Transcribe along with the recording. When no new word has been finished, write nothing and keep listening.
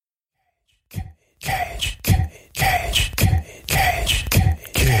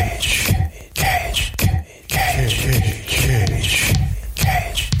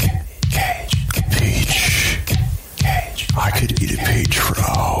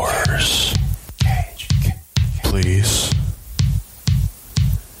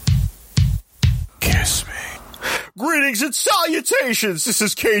Greetings and salutations! This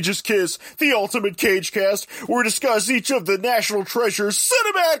is Cage's Kiss, the ultimate Cage cast, where we discuss each of the National Treasure's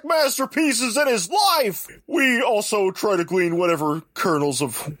cinematic masterpieces in his life. We also try to glean whatever kernels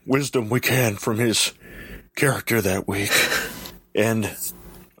of wisdom we can from his character that week. And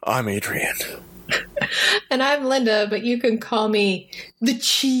I'm Adrian. And I'm Linda, but you can call me the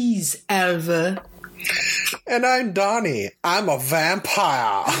Cheese Alva. And I'm Donnie. I'm a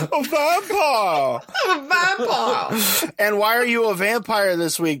vampire. A vampire! I'm a vampire! And why are you a vampire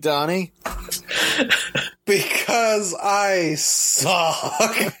this week, Donnie? Because I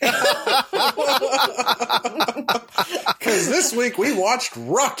suck. Because this week we watched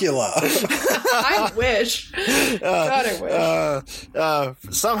Rockula. I wish. God, I wish.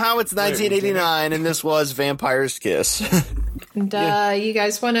 Somehow it's 1989, and this was Vampire's Kiss. And you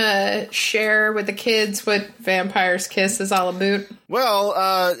guys want to share with the kids what Vampire's Kiss is all about? Well,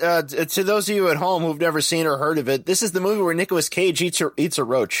 to those of you at home who've never seen or heard of it, this is the movie where Nicolas Cage eats a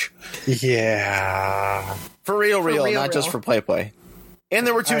roach. Yeah. For real, not just for play. And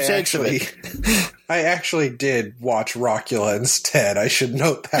there were two takes of it. I actually did watch Rockula instead. I should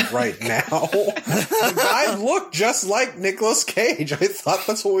note that right now. The guy looked just like Nicolas Cage. I thought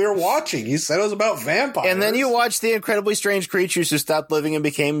that's what we were watching. You said it was about vampires. And then you watched The Incredibly Strange Creatures Who Stopped Living and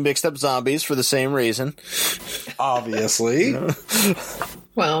Became Mixed Up Zombies for the same reason. Obviously.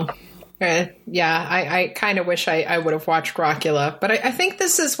 Well, yeah, I kind of wish I would have watched Rockula, but I think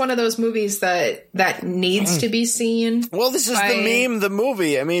this is one of those movies that needs to be seen. Well, this is the meme, the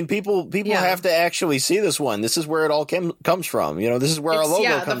movie. I mean, people have to actually see this one. This is where it all comes from. You know, this is where our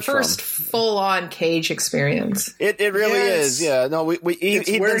logo comes from. The first full-on Cage experience. It really is. Yeah, no, he'd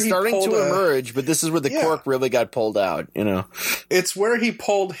been starting to emerge, but this is where the cork really got pulled out. You know, it's where he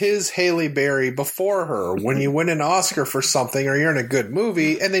pulled his Halle Berry before her. When you win an Oscar for something, or you're in a good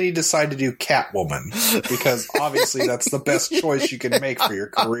movie, and then you decide to do Catwoman, because obviously that's the best choice you can make for your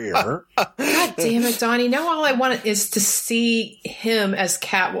career. God damn it, Donnie. Now all I want is to see him as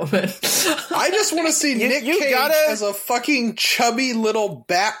Catwoman. I just want to see Nick Cage as a fucking chubby little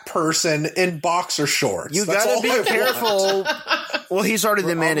bat person in boxer shorts. You gotta be careful. Well, he's already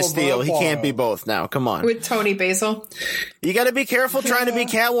the Man of Steel. He can't be both now. Come on. With Tony Basil. You gotta be careful trying to be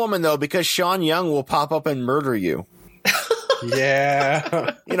Catwoman, though, because Sean Young will pop up and murder you.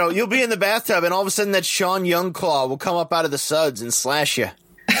 Yeah. You know, you'll be in the bathtub and all of a sudden that Sean Young claw will come up out of the suds and slash you.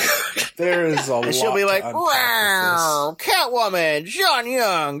 There is a lot. And she'll be like, wow, Catwoman, Sean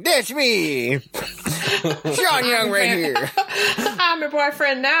Young, that's me. Sean Young right here. I'm your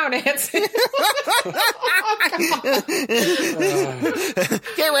boyfriend now, Nancy.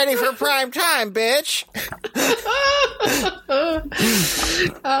 Get ready for prime time, bitch.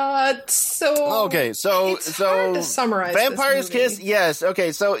 So to summarize Vampire's this movie. Kiss, yes.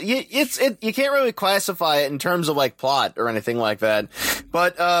 Okay, so you can't really classify it in terms of like plot or anything like that,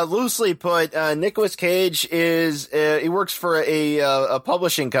 but loosely put, Nicolas Cage he works for a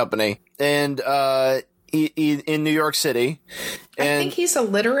publishing company, and he in New York City. And I think he's a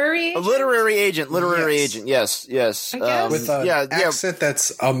literary agent. A literary agent. Yes. With an accent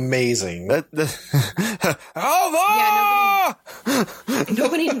that's amazing.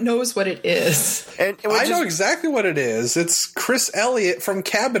 Nobody knows what it is. And I know exactly what it is. It's Chris Elliott from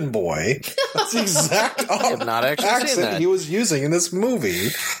Cabin Boy. That's the exact accent he was using in this movie.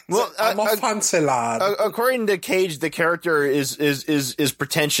 Well, I'm a fancelad. According to Cage, the character is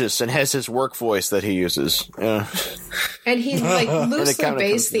pretentious and has his work voice that he uses. Yeah. And he loosely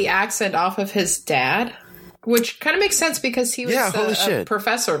based the accent off of his dad, which kind of makes sense because he was a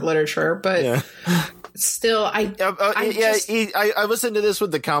professor of literature, but still, I listened to this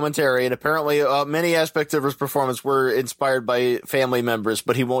with the commentary, and apparently many aspects of his performance were inspired by family members,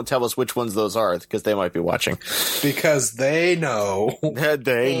 but he won't tell us which ones those are because they might be watching. Because they know.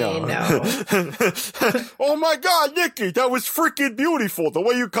 They know. Oh my God, Nikki, that was freaking beautiful. The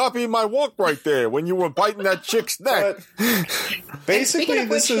way you copied my walk right there when you were biting that chick's neck. Basically,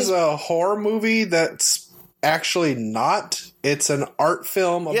 this is a horror movie that's actually not. It's an art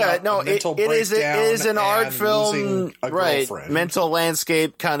film about a mental breakdown. It is an art film, right? Mental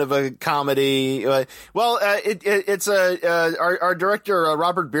landscape, kind of a comedy. It's our director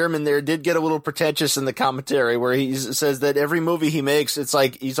Robert Bierman there did get a little pretentious in the commentary where he says that every movie he makes, it's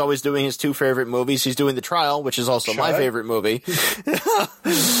like he's always doing his two favorite movies. He's doing The Trial, which is also my favorite movie.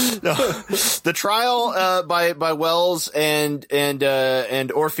 The Trial by Wells and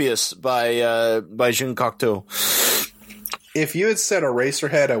Orpheus by Jean Cocteau. If you had said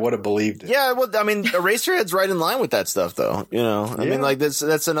Eraserhead, I would have believed it. Yeah, well, I mean, Eraserhead's right in line with that stuff, though. You know, I mean, like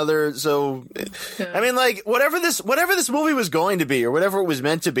that's another. So, I mean, like whatever this movie was going to be, or whatever it was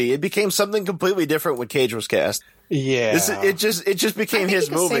meant to be, it became something completely different when Cage was cast. Yeah, it just became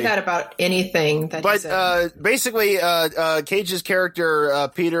his movie. You can say that about anything that. But basically, Cage's character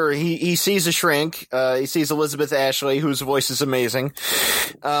Peter, he sees a shrink. He sees Elizabeth Ashley, whose voice is amazing,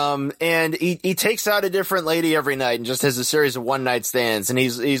 and he takes out a different lady every night and just has a series of one night stands. And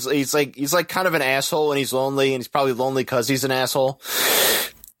he's like kind of an asshole, and he's lonely, and he's probably lonely because he's an asshole.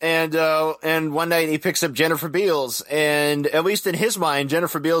 And one night he picks up Jennifer Beals, and at least in his mind,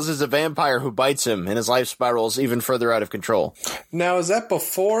 Jennifer Beals is a vampire who bites him, and his life spirals even further out of control. Now, is that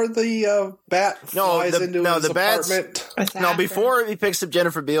before the bat flies into his apartment? No, before he picks up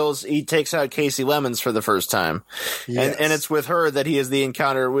Jennifer Beals, he takes out Casey Lemons for the first time, yes. and it's with her that he has the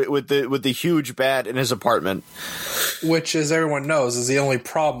encounter with the huge bat in his apartment, which, as everyone knows, is the only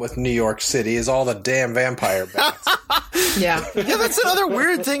problem with New York City is all the damn vampire bats. Yeah, that's another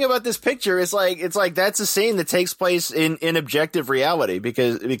weird thing about this picture. It's like that's a scene that takes place in objective reality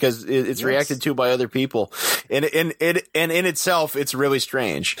because it's reacted to by other people, and in itself it's really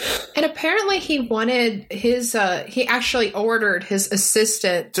strange. And apparently he wanted his he actually ordered his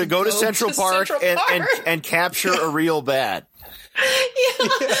assistant to go to Central Park and capture a real bat.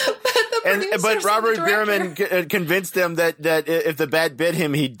 But Robert Bierman convinced them that if the bat bit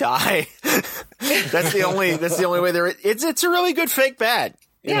him, he'd die. That's the only way there. It's a really good fake bat.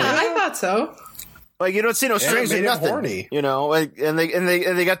 Yeah, I thought so. Like, you don't see no strings or nothing. Horny. You know, like, and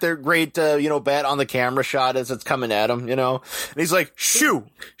they got their great bat on the camera shot as it's coming at him. You know, and he's like, shoo.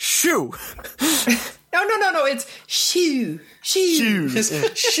 No, it's shoo.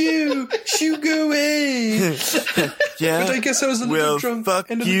 Just shoo, go away. Yeah. But I guess I was a little drunk.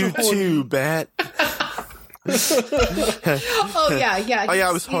 Fuck you too, bat. Oh yeah.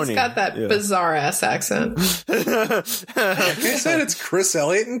 I was horny. He's got that bizarre ass accent. Like I said, it's Chris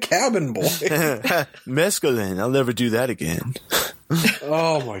Elliott and Cabin Boy. Mescaline. I'll never do that again.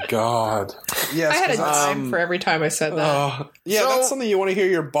 Oh my god. Yes, I had a time for every time I said that. That's something you want to hear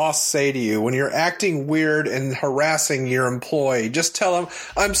your boss say to you when you're acting weird and harassing your employee. Just tell him,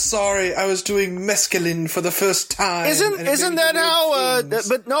 "I'm sorry, I was doing mescaline for the first time." Isn't that how?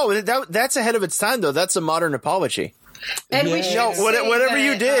 But no, that's ahead of its time though. That's a modern apology. And we should whatever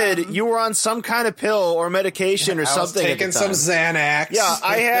you did, you were on some kind of pill or medication or something. I was taking some Xanax. Yeah,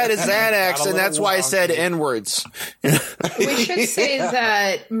 I had a Xanax, and that's why I said N-words. We should say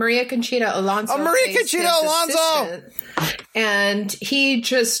that Maria Conchita Alonso. And he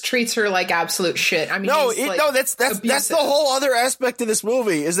just treats her like absolute shit. I mean, that's the whole other aspect of this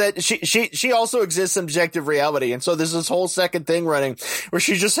movie is that she also exists in objective reality, and so there's this whole second thing running where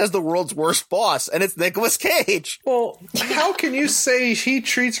she just has the world's worst boss, and it's Nicolas Cage. Well, how can you say he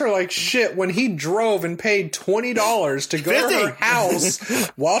treats her like shit when he drove and paid $20 to go to her house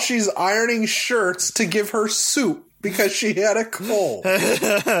while she's ironing shirts to give her soup? Because she had a cold. No,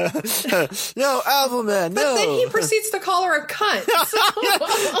 Alphaman, no. But then he proceeds to call her a cunt.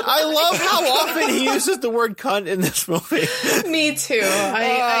 I love how often he uses the word cunt in this movie. Me too.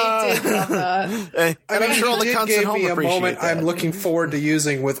 I did love that. I'm sure all the cunts at home appreciate moment that. I'm looking forward to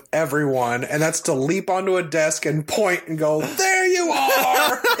using with everyone, and that's to leap onto a desk and point and go, "There you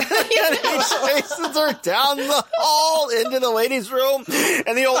are!" And he chases her down the hall into the ladies' room,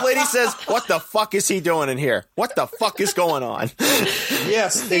 and the old lady says, "What the fuck is he doing in here? What the fuck is going on?"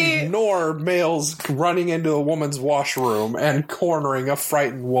 Yes, ignore males running into a woman's washroom and cornering a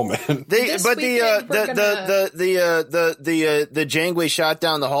frightened woman. The jangly shot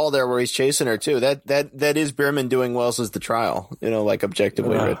down the hall there where he's chasing her too. That is Bierman doing well since the trial. Like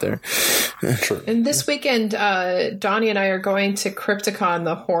objectively right there. True. And this weekend, Donnie and I are going to Crypticon,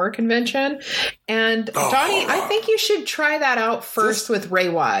 the horror convention, and Donnie, I think you should try that out first with Ray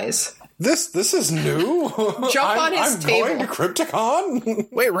Wise. This is new. Jump on his table. I'm going to Crypticon.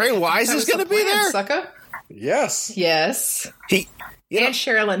 Wait, Ray Wise is going to be there? Sucker? Yes. And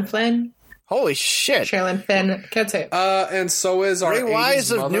Sherilyn Flynn. Holy shit. Sherilyn Flynn. Can't say it. And so is our Ray Wise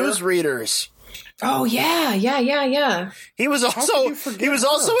of mother. Newsreaders. Oh yeah. He was also in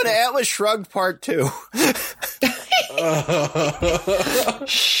Atlas Shrugged Part 2.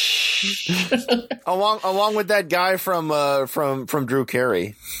 along with that guy from Drew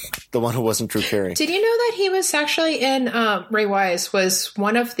Carey, the one who wasn't Drew Carey. Did you know that he was actually in Ray Wise was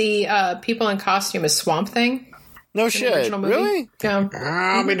one of the people in costume as Swamp Thing? No shit. Really? Yeah.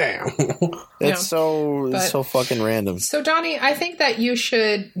 I'll be down. It's so fucking random. So Donnie, I think that you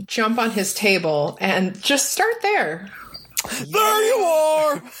should jump on his table and just start there. There you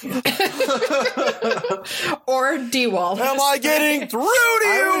are! Or D. Wallace. Am I getting through to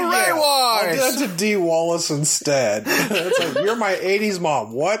you, Ray Wise? I'll do that to D. Wallace instead. It's like, you're my 80s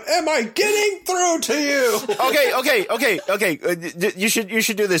mom. What am I getting through to you? Okay. You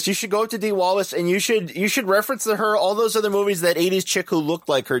should do this. You should go up to D. Wallace and you should reference to her all those other movies that 80s chick who looked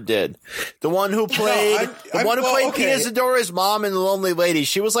like her did. The one who played Pia Zadora's mom in The Lonely Lady.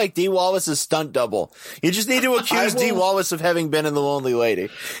 She was like D. Wallace's stunt double. You just need to accuse D. Wallace of having been in The Lonely Lady.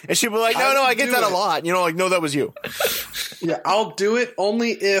 And she'd be like, no, I get that a lot. You know, like, no, that was you. Yeah, I'll do it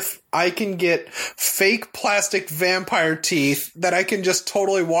only if I can get fake plastic vampire teeth that I can just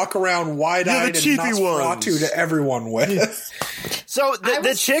totally walk around wide-eyed and Nosferatu to everyone with. So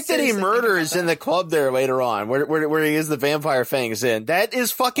the chick that he murders in the club there later on, where he is the vampire fangs in, that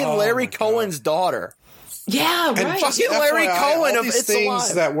is fucking Larry Cohen's daughter. Yeah, right. And fucking Larry Cohen all these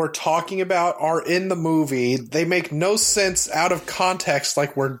things that we're talking about are in the movie. They make no sense out of context,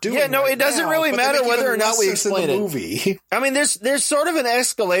 like we're doing. Yeah, no, it doesn't really matter whether or not we explain it. Movie. I mean, there's sort of an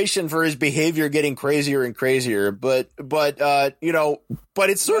escalation for his behavior getting crazier and crazier, but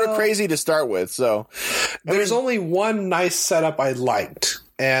it's sort of crazy to start with. So there's only one nice setup I liked.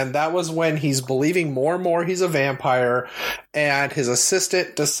 And that was when he's believing more and more he's a vampire, and his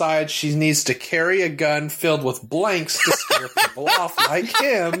assistant decides she needs to carry a gun filled with blanks to scare people off like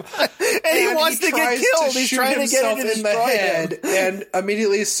him. And he wants to get killed. He's trying to get it in the head and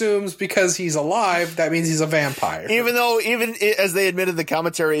immediately assumes because he's alive, that means he's a vampire. Even as they admitted in the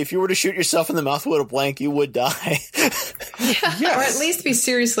commentary, if you were to shoot yourself in the mouth with a blank, you would die. Yes. Or at least be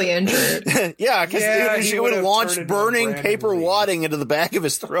seriously injured. Yeah, because he would have launched burning paper wadding into the back of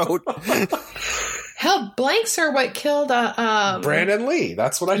his throat. Hell, blanks are what killed Brandon Lee.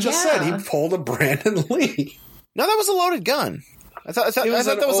 That's what I just said. He pulled a Brandon Lee. No, that was a loaded gun. I thought that was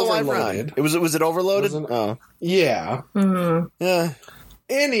a live round. Was it overloaded? Yeah. Mm-hmm. Yeah.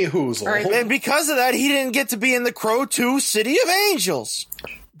 Anywhoozle. Right. And because of that, he didn't get to be in the Crow 2 City of Angels.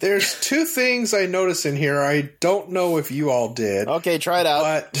 There's two things I noticed in here. I don't know if you all did. Okay, try it out.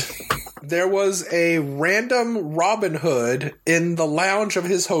 But there was a random Robin Hood in the lounge of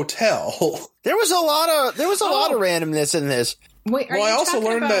his hotel. There was a lot of randomness in this. Wait, I also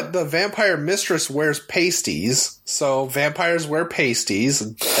learned that the vampire mistress wears pasties, so vampires wear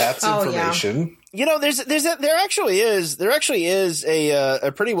pasties. That's information. Yeah. You know, there actually is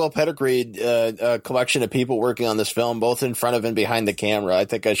a pretty well pedigreed collection of people working on this film, both in front of and behind the camera. I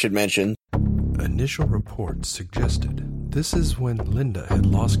think I should mention. Initial reports suggested this is when Linda had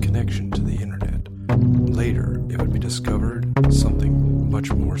lost connection to the internet. Later, it would be discovered something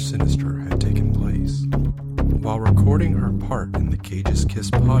much more sinister had taken place. While recording her part in the Cage's Kiss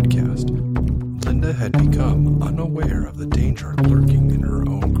podcast, Linda had become unaware of the danger lurking in her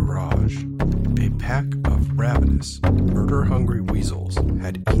own garage. A pack of ravenous, murder-hungry weasels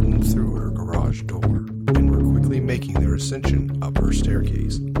had eaten through her garage door and were quickly making their ascension up her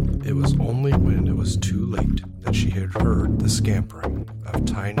staircase. It was only when it was too late that she had heard the scampering of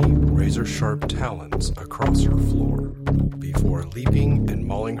tiny, razor-sharp talons across her floor. Before leaping and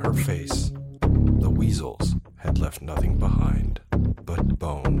mauling her face, the weasels had left nothing behind but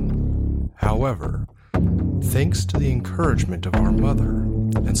bone. However, thanks to the encouragement of our mother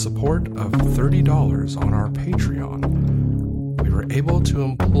and support of $30 on our Patreon, we were able to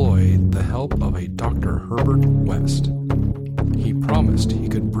employ the help of a Dr. Herbert West. He promised he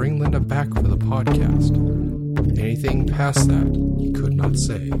could bring Linda back for the podcast. Anything past that, he could not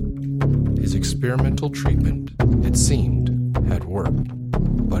say. His experimental treatment, it seemed, had worked,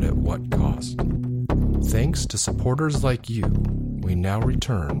 but at what cost? Thanks to supporters like you, we now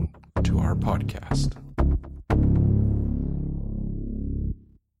return to our podcast.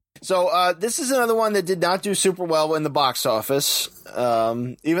 So this is another one that did not do super well in the box office,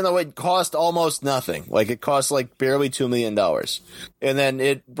 even though it cost almost nothing. Like, it cost like barely $2 million. And then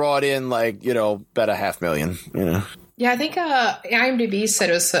it brought in like, about $500,000, Yeah, I think IMDb said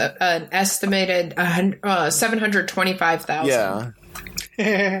it was an estimated $725,000.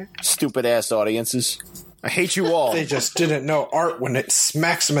 Yeah. Stupid ass audiences. I hate you all. They just didn't know art when it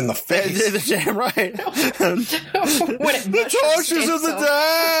smacks them in the face. They're damn right. The torches of the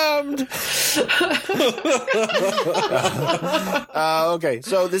damned. Okay,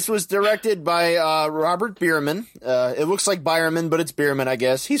 so this was directed by Robert Bierman. It looks like Bierman, but it's Bierman, I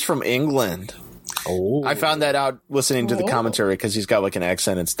guess. He's from England. Oh. I found that out listening to the commentary because he's got like an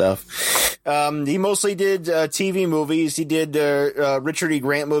accent and stuff. He mostly did TV movies. He did a Richard E.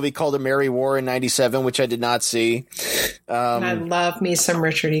 Grant movie called A Merry War in '97, which I did not see. I love me some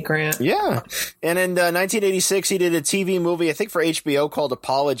Richard E. Grant. Yeah. And in 1986, he did a TV movie, I think for HBO, called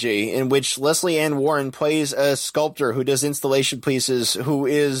Apology, in which Leslie Ann Warren plays a sculptor who does installation pieces who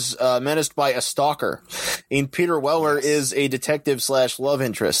is menaced by a stalker. And Peter Weller is a detective / love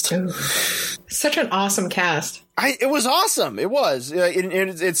interest. Ooh. Such an awesome cast. It was awesome. It was.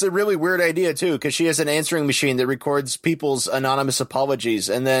 It's a really weird idea, too, because she has an answering machine that records people's anonymous apologies,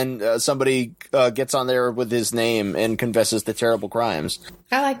 and then somebody gets on there with his name and confesses to terrible crimes.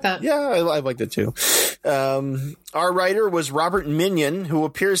 I like that. Yeah, I like that, too. Our writer was Robert Minion, who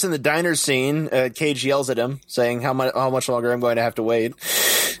appears in the diner scene. Cage yells at him, saying, how much longer I'm going to have to wait.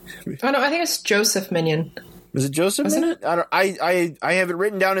 Oh, no, I think it's Joseph Minion. Is it Joseph? I have it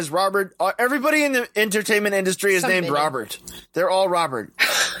written down as Robert. Everybody in the entertainment industry is named Minion. Robert. They're all Robert.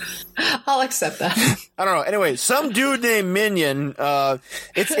 I'll accept that. I don't know. Anyway, some dude named Minion. Minion.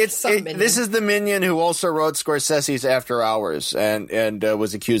 This is the Minion who also wrote Scorsese's After Hours and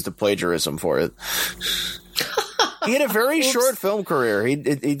was accused of plagiarism for it. He had a very short film career. He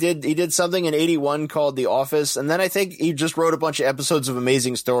did something in '81 called The Office, and then I think he just wrote a bunch of episodes of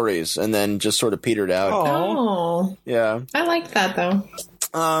Amazing Stories, and then just sort of petered out. Oh, yeah. I like that though.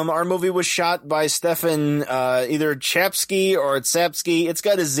 Our movie was shot by Stefan either Chapsky or Tsapsky. It's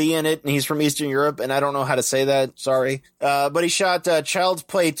got a Z in it, and he's from Eastern Europe, and I don't know how to say that. Sorry. But he shot Child's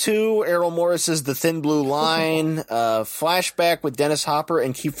Play 2, Errol Morris's The Thin Blue Line, Flashback with Dennis Hopper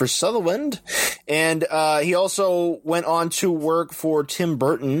and Kiefer Sutherland. And he also went on to work for Tim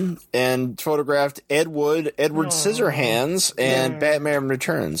Burton and photographed Edward Scissorhands, and Batman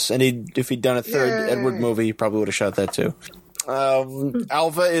Returns. And if he'd done a third Edward movie, he probably would have shot that too.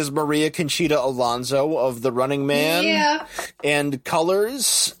 Alva is Maria Conchita Alonso of The Running Man, and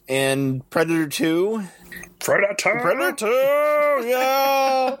Colors, and Predator 2. Predator,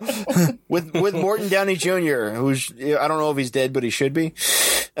 yeah. with Morton Downey Jr., who's, I don't know if he's dead, but he should be.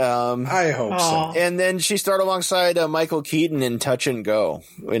 I hope so. And then she starred alongside Michael Keaton in Touch and Go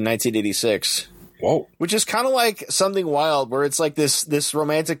in 1986. Whoa. Which is kind of like Something Wild, where it's like this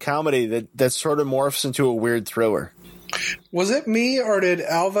romantic comedy that sort of morphs into a weird thriller. Was it me, or did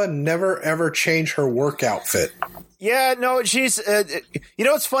Alva never ever change her work outfit? Yeah, no, she's,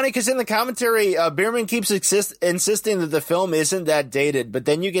 it's funny because in the commentary, Bierman keeps insisting that the film isn't that dated, but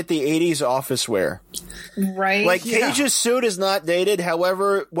then you get the 80s office wear. Right. Like, Cage's suit is not dated.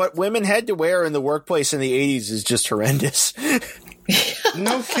 However, what women had to wear in the workplace in the 80s is just horrendous.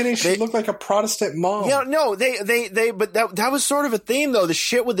 No kidding. She looked like a Protestant mom. Yeah, no, but that was sort of a theme though. The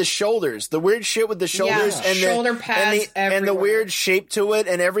shit with the shoulders, the weird shit with the shoulders, and shoulder pads, and the weird shape to it,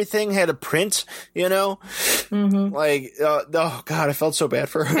 and everything had a print. Mm-hmm. Like, oh god, I felt so bad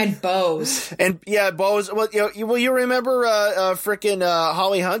for her. And bows, bows. Well, you remember frickin'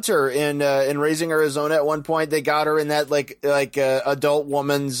 Holly Hunter in Raising Arizona? At one point, they got her in that like adult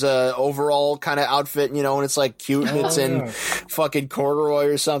woman's overall kind of outfit, and it's like cute, and it's in fucking corduroy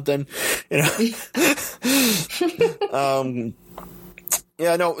or something,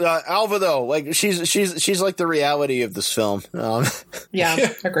 Alva though, like she's like the reality of this film.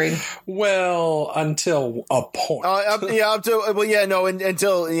 Yeah, agreed. Well, until a point. Until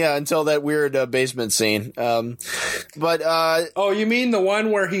that weird basement scene. You mean the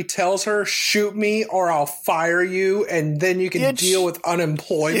one where he tells her, "Shoot me or I'll fire you," and then you can deal with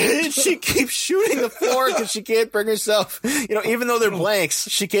unemployment. She keeps shooting the floor because she can't bring herself. Even though they're blanks,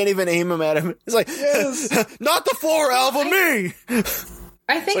 she can't even aim them at him. It's like, not the floor, Alva, me.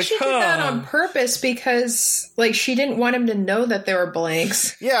 I think she did that on purpose because, she didn't want him to know that there were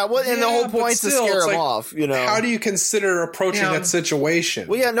blanks. Yeah, well, and the whole point's to scare him off, How do you consider approaching that situation?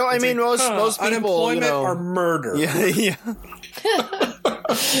 Well, yeah, no, I mean, most people, unemployment or murder. Yeah.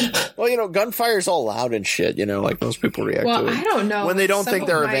 Well, gunfire's all loud and shit, like most people react to it. Well, I don't know. When they don't think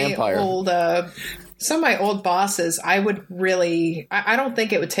they're a vampire. Some of my old bosses, I would really... I don't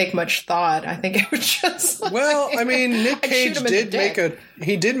think it would take much thought. I think it would just... Well, I mean, Nick Cage did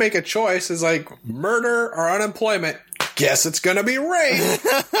make a choice. It's like, murder or unemployment. Guess it's gonna be rape.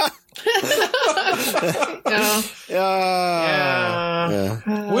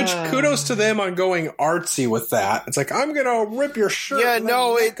 Which kudos to them on going artsy with that. It's like, I'm gonna rip your shirt. Yeah,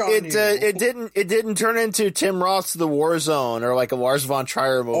 no, it didn't turn into Tim Roth's The War Zone or like a Lars von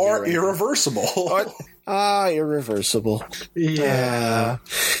Trier movie or Irreversible. Irreversible. Yeah.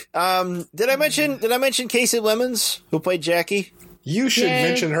 Did I mention Casey Lemons, who played Jackie? You should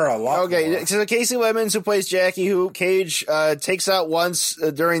mention her a lot. Okay, more. So Casey Lemons, who plays Jackie, who Cage takes out once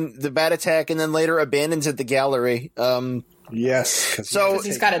during the bat attack and then later abandons at the gallery. Yes, because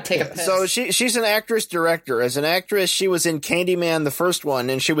he's got to take a piss. So she's an actress-director. As an actress, she was in Candyman, the first one,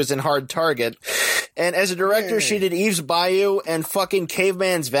 and she was in Hard Target. And as a director, she did Eve's Bayou and fucking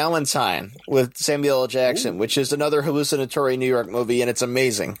Caveman's Valentine with Samuel L. Jackson, which is another hallucinatory New York movie, and it's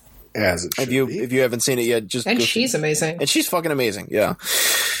amazing. As it should be. If you haven't seen it yet, just and she's amazing. And she's fucking amazing. Yeah.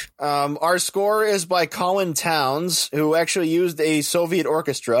 Our score is by Colin Towns, who actually used a Soviet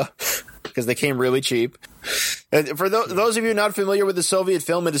orchestra because they came really cheap. And for those of you not familiar with the Soviet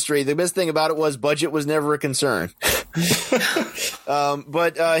film industry, the best thing about it was budget was never a concern.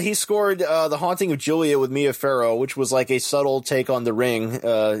 But he scored The Haunting of Julia with Mia Farrow, which was like a subtle take on The Ring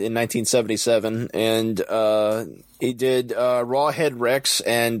in 1977. And he did Rawhead Rex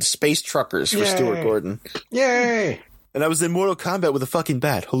and Space Truckers for Stuart Gordon. Yay! And I was in Mortal Kombat with a fucking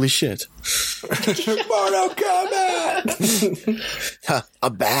bat. Holy shit. Mortal Kombat! A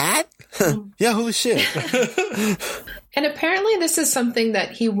bat? Yeah, holy shit. And apparently this is something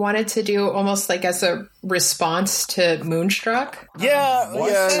that he wanted to do almost like as a response to Moonstruck.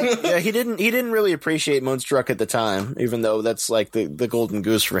 Yeah. He didn't really appreciate Moonstruck at the time, even though that's like the golden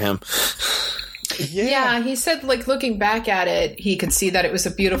goose for him. Yeah, he said, like, looking back at it, he could see that it was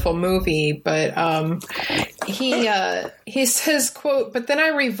a beautiful movie, but he says, quote, "But then I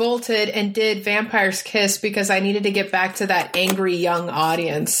revolted and did Vampire's Kiss because I needed to get back to that angry young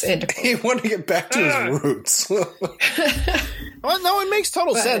audience." And he wanted to get back to his roots. Well, no, it makes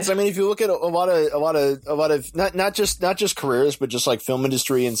total sense. I mean, if you look at a lot of not just careers, but just like film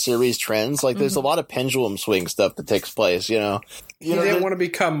industry and series trends, like there's a lot of pendulum swing stuff that takes place. You know, he didn't want to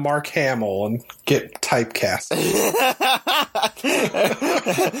become Mark Hamill and get typecast.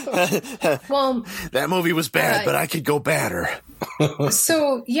 Well, that movie was bad, but I could go badder.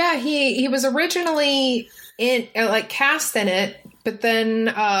 So yeah, he was originally cast in it. But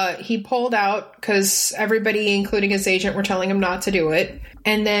then he pulled out because everybody, including his agent, were telling him not to do it.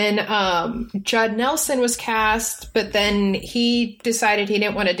 And then Judd Nelson was cast, but then he decided he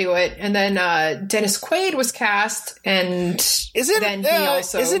didn't want to do it. And then Dennis Quaid was cast, and isn't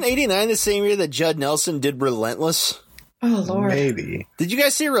 89 the same year that Judd Nelson did Relentless? Oh, Lord. Maybe. Did you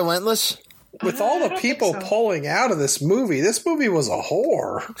guys see Relentless? With all the people pulling out of this movie was a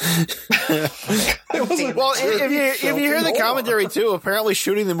whore. It was well, if you hear the commentary too, apparently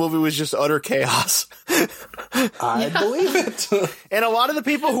shooting the movie was just utter chaos. I believe it. And a lot of the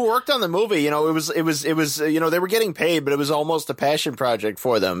people who worked on the movie, it was, they were getting paid, but it was almost a passion project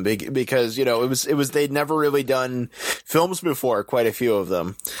for them because, it was, they'd never really done films before, quite a few of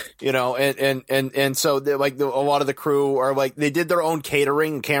them, and so a lot of the crew are like, they did their own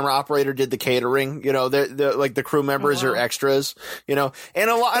catering. The camera operator did the catering, they're like the crew members are extras, and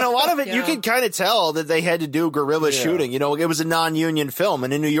a lot of it, you can kind of tell that they had to do guerrilla shooting, it was a non-union film,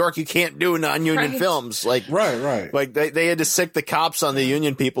 and in New York, you can't do non-union films. Like, right. Like they had to sick the cops on the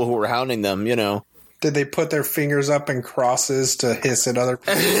union people who were hounding them, Did they put their fingers up in crosses to hiss at other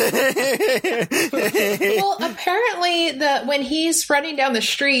people? Well, apparently when he's running down the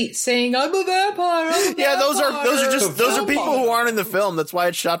street saying, "I'm a vampire," those are people who aren't in the film. That's why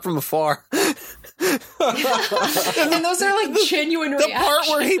it's shot from afar. And those are like genuine reactions. The part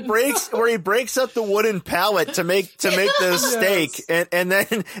where he breaks up the wooden pallet to make the steak, and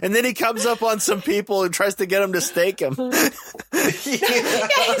then he comes up on some people and tries to get them to stake him. And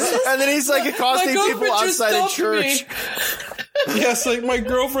then he's like accosting people outside a church. Yes, like, my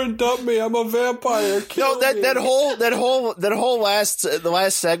girlfriend dumped me. I'm a vampire. The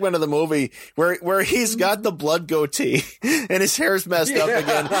last segment of the movie where he's got the blood goatee and his hair's messed up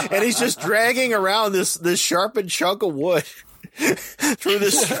again, and he's just dragging around this sharpened chunk of wood through the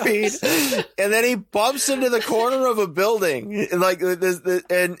street, and then he bumps into the corner of a building, like this,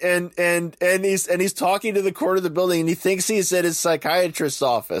 and he's talking to the corner of the building, and he thinks he's at his psychiatrist's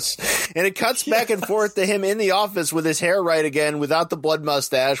office, and it cuts back and forth to him in the office with his hair right again, without the blood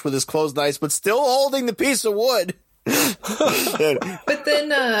mustache, with his clothes nice, but still holding the piece of wood. But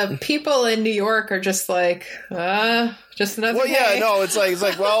then people in New York are just like, just another well, day. Yeah, no, it's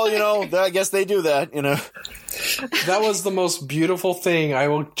like, well, I guess they do that, That was the most beautiful thing, I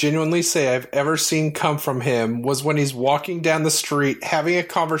will genuinely say, I've ever seen come from him, was when he's walking down the street having a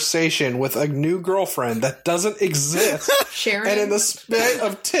conversation with a new girlfriend that doesn't exist. Sharon. And in the span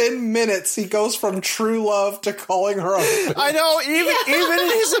of 10 minutes, he goes from true love to calling her a bitch. I know, even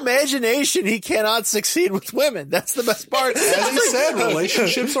in his imagination, he cannot succeed with women. That's the best part. As he said,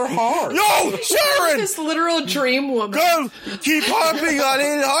 relationships are hard. No, Sharon! His literal dream woman. Go, keep harping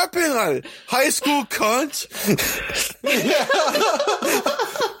on it. High school cunt.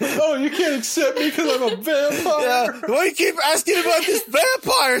 Oh, you can't accept me because I'm a vampire? Yeah, why do you keep asking about this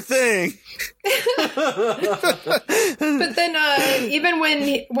vampire thing? But then, even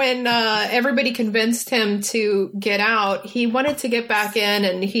when everybody convinced him to get out, he wanted to get back in,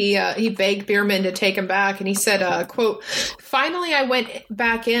 and he begged Bierman to take him back. And he said, "quote Finally, I went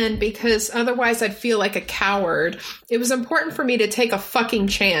back in because otherwise I'd feel like a coward. It was important for me to take a fucking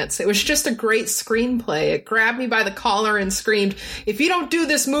chance. It was just a great screenplay. It grabbed me by the collar and screamed, 'If you don't do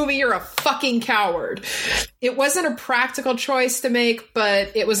this movie, you're a fucking coward.' It wasn't a practical choice to make,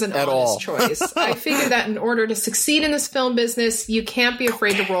 but it was an honest choice. I figured that in order to succeed in this film business, you can't be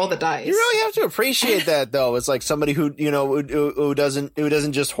afraid to roll the dice." You really have to appreciate that, though. It's like somebody who who doesn't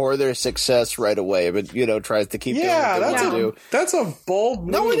just whore their success right away, but tries to keep doing what they want to do. That's a bold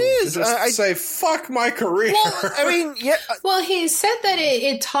move. No, it is. To just say fuck my career. Well, I mean, yeah. Well, he said that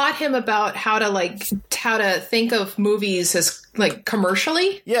it taught him about how to think of movies as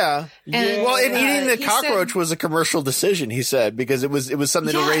commercially. Yeah. And, well, and eating the he cockroach was a commercial decision, he said, because it was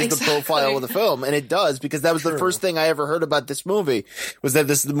something to raise the profile of the film, and it does, because that was the first thing I ever heard about this movie, was that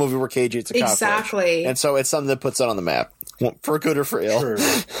this is the movie where Cage eats a cockroach. Exactly. And so it's something that puts it on the map, for good or for ill.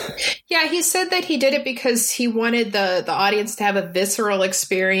 Yeah, he said that he did it because he wanted the audience to have a visceral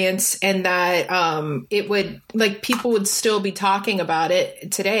experience, and that it would, people would still be talking about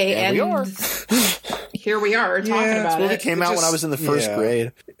it today. And we are. Here we are talking about it. It came out when I was in the first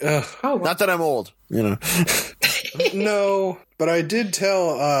grade. Not that I'm old, No, but I did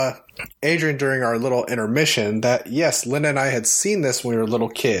tell Adrian during our little intermission that, yes, Linda and I had seen this when we were little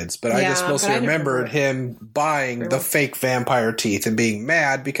kids, but I just mostly remembered him buying the fake vampire teeth and being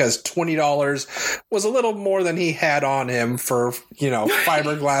mad because $20 was a little more than he had on him for,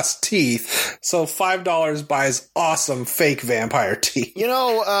 fiberglass teeth. So $5 buys awesome fake vampire teeth.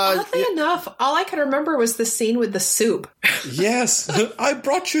 Oddly enough, all I could remember was the scene with the soup. Yes. I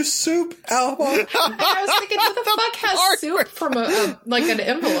brought you soup, Alba. And I was thinking, who the fuck has soup from an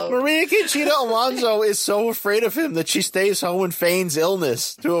envelope? Maria Conchita Alonso is so afraid of him that she stays home and feigns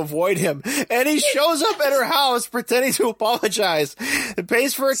illness to avoid him. And he shows up at her house pretending to apologize and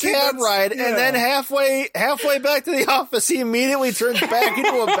pays for a cab ride. And then halfway back to the office, he immediately turns back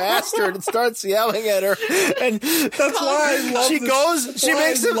into a bastard and starts yelling at her. And that's why I love she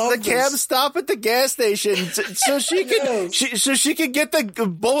makes the cab stop at the gas station so she could get the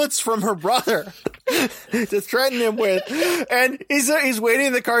bullets from her brother to threaten him with. And he's waiting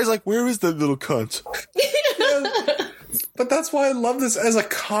in the car. He's like, "Where is that little cunt?" But that's why I love this as a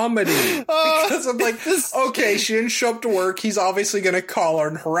comedy. Because I'm like, okay, she didn't show up to work. He's obviously going to call her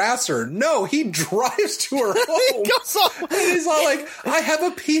and harass her. No, he drives to her home. And he's all like, "I have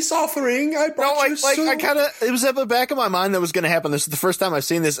a peace offering. I brought you soup." It was at the back of my mind that was going to happen. This is the first time I've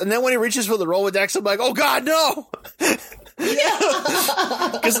seen this. And then when he reaches for the Rolodex, I'm like, "Oh God, no!"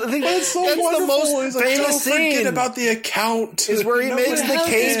 Because I think that's the most famous scene. Forget about the account. Is where he makes the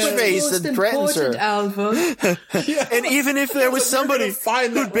Cage face and threatens her. Alva. And even if there was somebody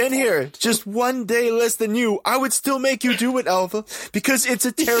who'd been here just one day less than you, I would still make you do it, Alva, because it's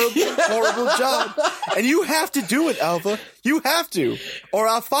a terrible, horrible job. And you have to do it, Alva. You have to, or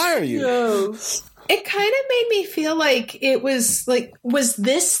I'll fire you. Yes. It kind of made me feel like it was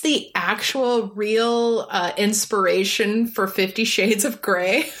this the actual real inspiration for 50 Shades of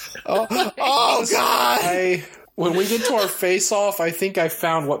Grey? Oh God! When we get to our face-off, I think I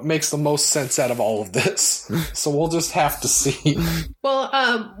found what makes the most sense out of all of this. So we'll just have to see. Well,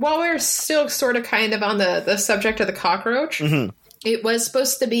 while we're still sort of kind of on the subject of the cockroach, it was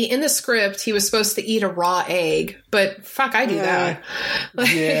supposed to be, in the script, he was supposed to eat a raw egg. But fuck, I do that.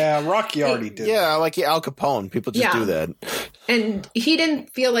 Yeah, Rocky already did. Yeah, like Al Capone. People just do that. And he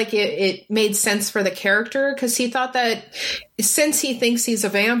didn't feel like it made sense for the character, because he thought that since he thinks he's a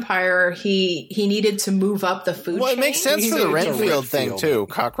vampire, he needed to move up the food chain. Well, it makes sense for the Renfield thing, too.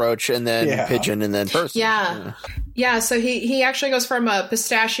 Cockroach and then pigeon and then person. Yeah, so he actually goes from a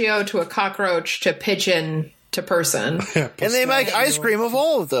pistachio to a cockroach to pigeon to person. And they make ice cream of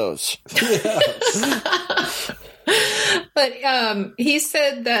all of those. But he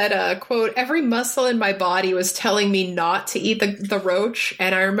said that, quote, "Every muscle in my body was telling me not to eat the roach,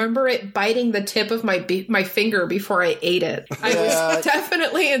 and I remember it biting the tip of my finger before I ate it. I was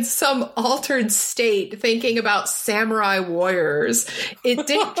definitely in some altered state thinking about samurai warriors. It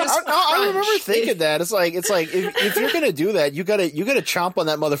didn't just I remember thinking that. It's like if you're gonna do that, you gotta chomp on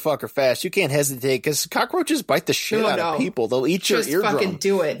that motherfucker fast. You can't hesitate, because cockroaches bite the shit out of people. They'll eat your eardrum. Just fucking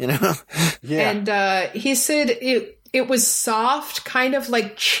do it. Yeah. And he said it was soft, kind of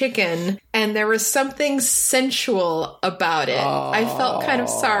like chicken, and there was something sensual about it. I felt kind of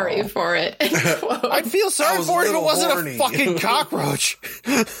sorry for it. I'd feel sorry for it if it wasn't horny. a fucking cockroach.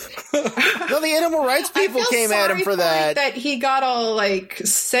 No, the animal rights people came at him for that. That he got all like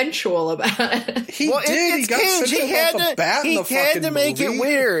sensual about it. He did. He got sensual about the bat in the fucking had to make movie. it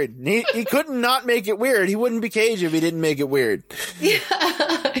weird. He couldn't not make it weird. He wouldn't be Cage if he didn't make it weird. Yeah,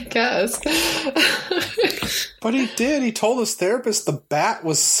 I guess. But he did. He told his therapist the bat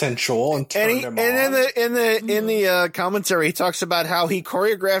was sensual and turned him on. In the commentary, he talks about how he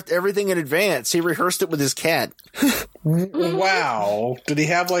choreographed everything in advance. He rehearsed it with his cat. Wow. Did he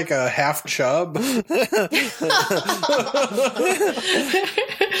have like a half chub? And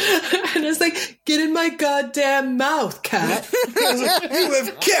it's like, get in my goddamn mouth, cat. You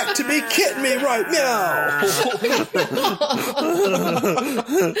have got to be kidding me right now.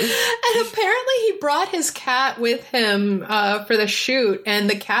 And apparently he brought his cat with him for the shoot, and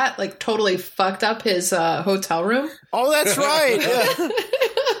the cat like totally fucked up his hotel room. Oh, that's right. Yeah.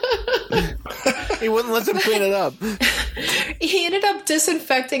 He wouldn't let them clean it up. He ended up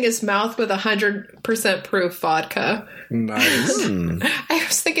disinfecting his mouth with 100% proof vodka. Nice. I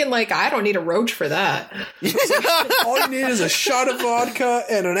was thinking, like, I don't need a roach for that. All you need is a shot of vodka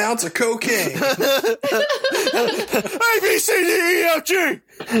and an ounce of cocaine. A, B, C, D, E, F, G.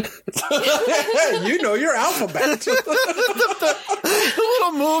 You know your alphabet. The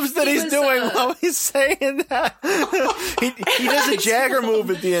little moves that he's was, doing while he's saying that. He does a Jagger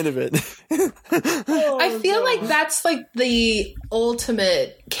move at the end of it. I feel like that's like the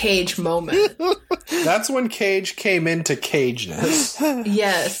ultimate Cage moment. That's when Cage came into Cageness.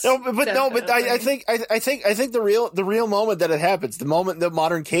 Yes. No, but I think the real moment that it happens, the moment that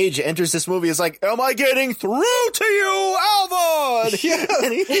modern Cage enters this movie is like, am I getting through to you, Alvin? Yeah.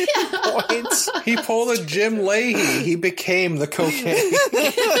 And he points. He pulled a Jim Leahy. He became the cocaine.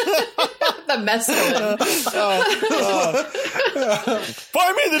 The mescaline.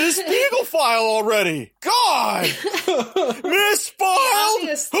 Find me the Spiegel file already. God,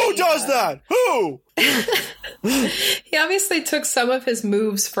 misfiled. Who does that? Who? He obviously took some of his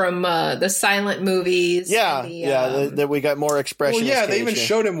moves from the silent movies. That we got more expression. Well, yeah, they even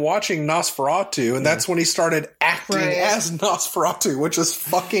showed him watching Nosferatu, and that's when he started acting as Nosferatu, which is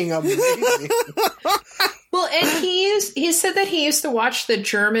fucking amazing. Well, and he said that he used to watch the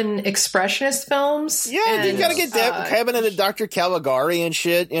German expressionist films. Yeah, you gotta get that Cabin of the Dr. Caligari and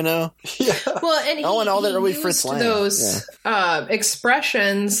shit, you know? Yeah. Well, and he, and all that early used Fritz Lang. those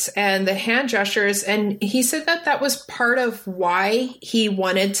expressions and the hand gestures, and he said that was part of why he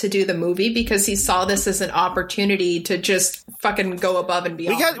wanted to do the movie, because he saw this as an opportunity to just fucking go above and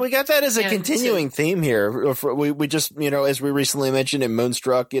beyond. We got that as a continuing theme here. We just, you know, as we recently mentioned in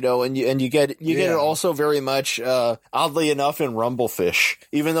Moonstruck, you know, and you get it also very much oddly enough in Rumblefish,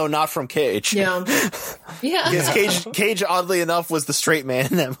 even though not from Cage. Yeah. Because Cage oddly enough was the straight man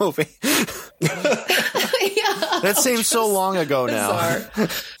in that movie. That seems so long ago now.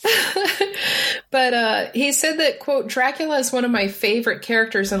 But he said that, quote, Dracula is one of my favorite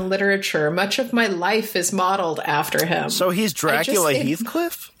characters in literature. Much of my life is modeled after him. So he's Dracula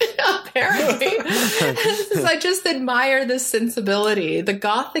Heathcliff? Apparently. I just admire this sensibility. The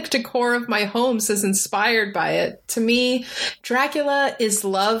gothic decor of my homes is inspired by it. To me, Dracula is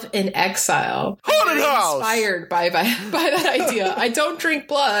love in exile. Haunted house! Inspired by that idea. I don't drink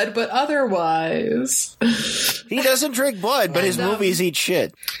blood, but otherwise. He doesn't drink blood, but his movies eat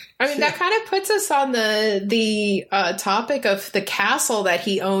shit. I mean, that kind of puts us on the topic of the castle that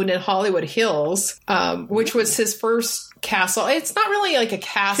he owned in Hollywood Hills, which was his first castle. It's not really like a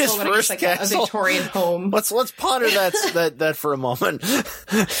castle, but it's like a Victorian home. Let's ponder that for a moment.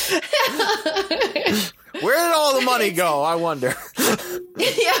 Where did all the money go? I wonder.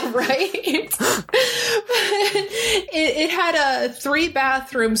 Yeah, right. It had 3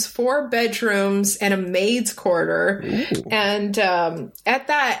 bathrooms, 4 bedrooms, and a maid's quarter. Ooh. And at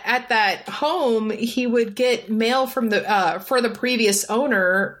that home, he would get mail from for the previous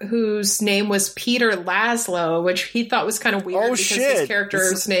owner, whose name was Peter Laszlo, which he thought was kind of weird because his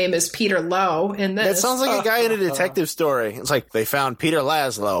character's name is Peter Lowe. And that sounds like a guy in a detective story. It's like they found Peter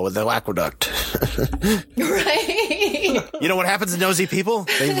Laszlo with the aqueduct. Right. You know what happens to nosy people?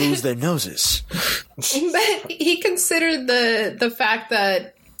 They lose their noses. But he considered the fact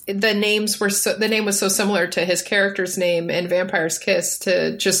that the name was so similar to his character's name in Vampire's Kiss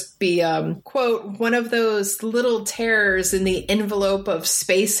to just be quote, one of those little terrors in the envelope of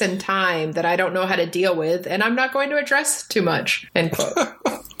space and time that I don't know how to deal with, and I'm not going to address too much, end quote.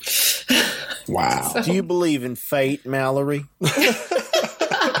 Wow. Do you believe in fate, Mallory?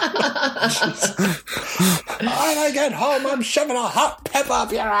 When I get home, I'm shoving a hot pepper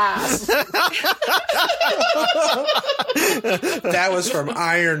up your ass. That was from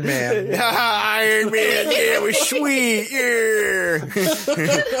Iron Man. Iron Man, yeah, it was sweet, yeah.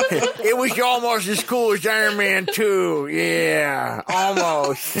 It was almost as cool as Iron Man 2, yeah,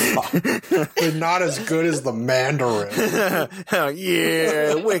 almost. But not as good as the Mandarin.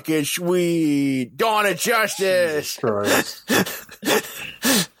 Yeah, wicked sweet. Dawn of Justice. Christ.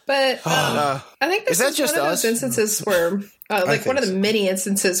 But I think this is just one of those instances where, like one of the many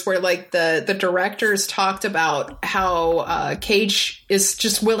instances where, like the directors talked about how Cage is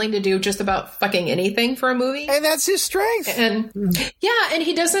just willing to do just about fucking anything for a movie, And that's his strength. and and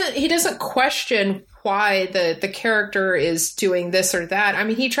he doesn't question why the character is doing this or that. I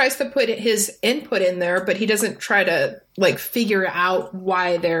mean, he tries to put his input in there, but he doesn't try to like figure out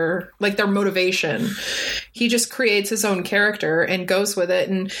why their motivation. He just creates his own character and goes with it.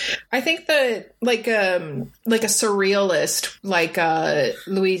 And I think that like a surrealist like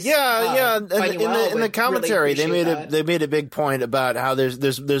Luis In the commentary, really they made a big point about how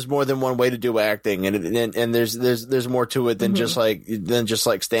there's more than one way to do acting, and there's more to it than just like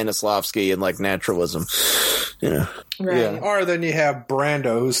Stanislavski and like naturalism, you know. Right. Yeah. Or then you have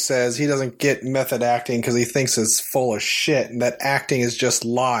Brando, who says he doesn't get method acting because he thinks it's full of shit, and that acting is just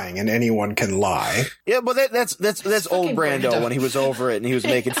lying, and anyone can lie. Yeah, but that's old Brando, Brando when he was over it and he was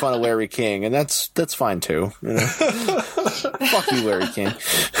making fun of Larry King, and that's fine too. You know? Fuck you, Larry King.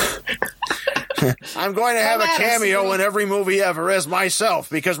 I'm going to have a cameo in every movie ever as myself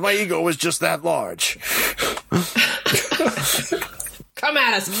because my ego is just that large. Come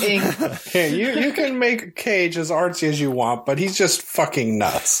at us, King. Yeah, you can make Cage as artsy as you want, but he's just fucking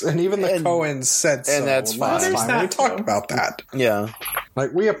nuts. And even the Coens said so that's last fine. time. We talked about that. Yeah.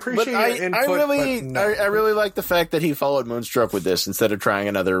 Like, we appreciate your input, I really like the fact that he followed Moonstruck with this instead of trying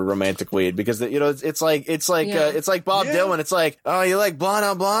another romantic lead, because it's like Bob Dylan. It's like, oh, you like Blonde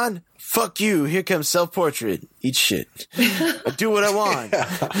on Blonde? Fuck you. Here comes Self-Portrait. Eat shit. I do what I want.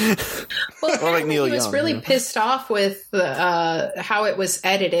 Well, Or like Neil he was Young, really pissed off with the, how it was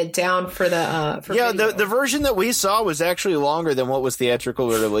edited down for the video. the version that we saw was actually longer than what was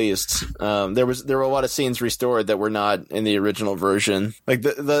theatrically released. There were a lot of scenes restored that were not in the original version. Like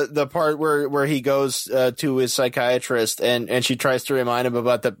the part where he goes to his psychiatrist and she tries to remind him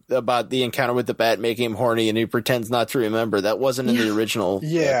about the encounter with the bat making him horny, and he pretends not to remember. That wasn't in the original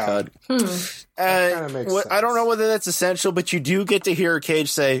cut. I don't know whether that's essential, but you do get to hear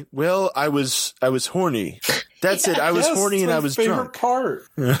Cage say, "Well, I was horny. That's it. I was horny and I was drunk." Part.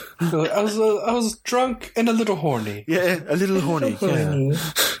 I was drunk and a little horny. Yeah, a little horny. Yeah.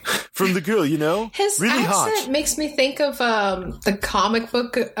 From the girl, you know, His really accent hot. makes me think of the comic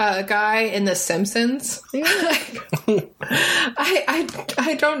book guy in The Simpsons. I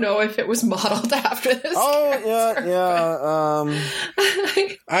don't know if it was modeled after this. Oh yeah.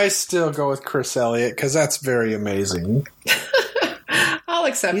 I still go with Chris Elliott because that's very amazing. I'll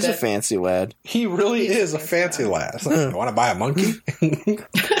accept He's it. a fancy lad. He really is a fancy lad. You want to buy a monkey?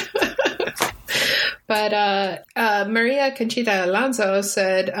 But Maria Conchita Alonso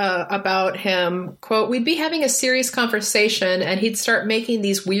said about him, quote, "We'd be having a serious conversation and he'd start making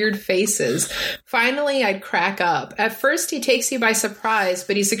these weird faces. Finally, I'd crack up. At first, he takes you by surprise,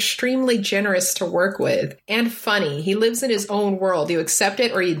 but he's extremely generous to work with and funny. He lives in his own world. You accept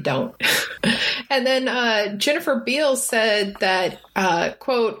it or you don't." And then Jennifer Beals said that,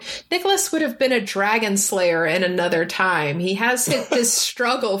 quote, "Nicholas would have been a dragon slayer in another time. He has this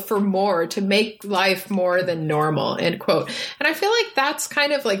struggle for more to make life more than normal," end quote. And I feel like that's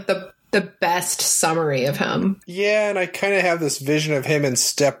kind of like the best summary of him. Yeah, and I kind of have this vision of him in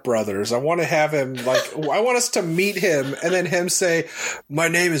Step Brothers. I want to have him, like, I want us to meet him and then him say, "My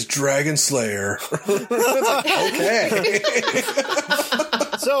name is Dragon Slayer." Okay.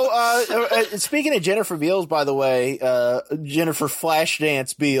 So, speaking of Jennifer Beals, by the way, Jennifer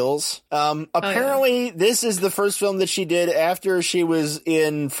Flashdance Beals, apparently this is the first film that she did after she was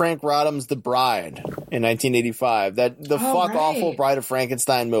in Frank Rodham's The Bride in 1985. The awful Bride of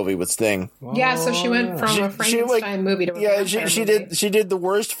Frankenstein movie with Sting. Yeah, so she went from a Frankenstein movie to a vampire movie. She did the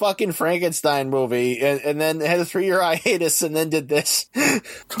worst fucking Frankenstein movie and then had a 3-year hiatus and then did this.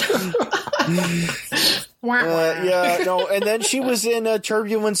 And then she was in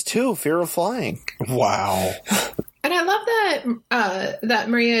Turbulence 2, Fear of Flying. Wow. And I love that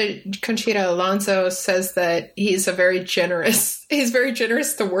Maria Conchita Alonso says that he's very generous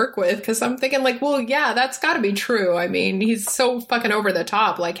to work with, because I'm thinking like, well, yeah, that's got to be true. I mean, he's so fucking over the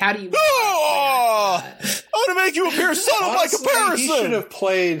top. Like, how do you... I want to make you appear subtle by comparison.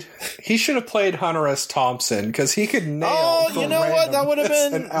 He He should have played Hunter S. Thompson because he could nail. Oh, you know what? That would have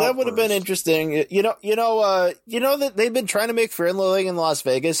been outburst. interesting. You know that they've been trying to make Fear and Loathing in Las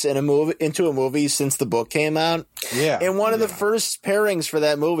Vegas into a movie since the book came out. Yeah, and one of the first pairings for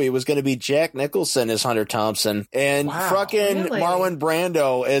that movie was going to be Jack Nicholson as Hunter Thompson and fucking really? Marlon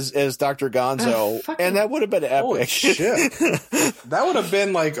Brando as Dr. Gonzo, and that would have been epic. Holy shit, that would have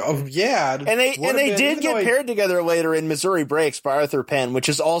been like, yeah. And they did get paired together later in Missouri Breaks by Arthur Penn, which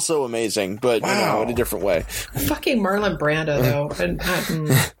is also amazing, but in a different way. Fucking Marlon Brando, though.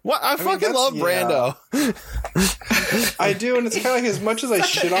 What? I fucking love Brando. I do, and it's kind of like, as much as I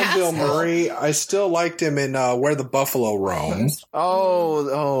shit on Bill Murray, I still liked him in Where the Buffalo Roam.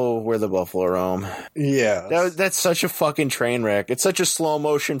 Oh, Where the Buffalo Roam. Yeah. That's such a fucking train wreck. It's such a slow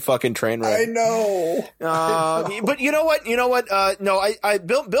motion fucking train wreck. I know. But you know what? No,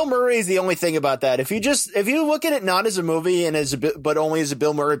 Bill Murray is the only thing about that. If you look at it not as a movie but only as a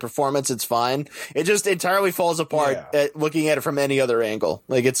Bill Murray performance, it's fine. It just entirely falls apart at looking at it from any other angle.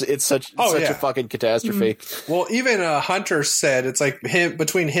 Like it's such a fucking catastrophe. Well, even Hunter said it's like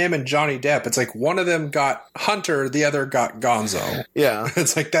between him and Johnny Depp, it's like one of them got Hunter, the other got Gonzo. Yeah.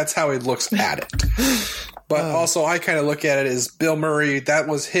 It's like that's how he looks at it. But also, I kind of look at it as Bill Murray. That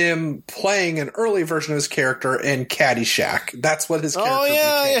was him playing an early version of his character in Caddyshack. That's what his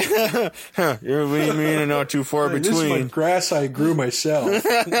character became. Yeah. You're lean, mean, and not too far between. This is my grass I grew myself.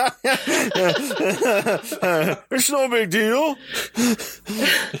 It's no big deal.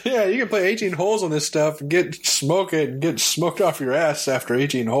 Yeah, you can play 18 holes on this stuff and get smoked off your ass after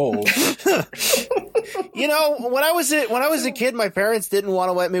 18 holes. When I was a kid, my parents didn't want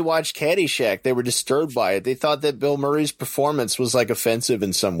to let me watch Caddyshack. They were disturbed by it. They thought that Bill Murray's performance was like offensive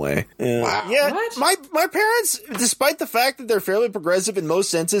in some way. Wow. Yeah, what? my parents, despite the fact that they're fairly progressive in most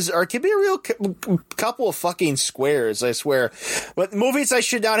senses, can be a real couple of fucking squares, I swear. But movies I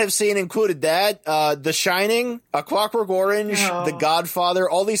should not have seen included that, The Shining, A Clockwork Orange, The Godfather.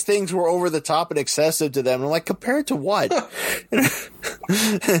 All these things were over the top and excessive to them. I'm like, compared to what? You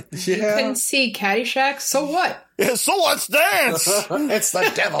couldn't see Caddyshack, so what? Yeah, so let's dance! It's the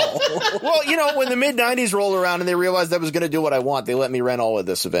devil. Well, when the mid-90s rolled around and they realized I was going to do what I want, they let me rent all of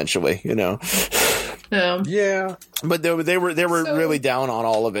this eventually, Yeah. But they were really down on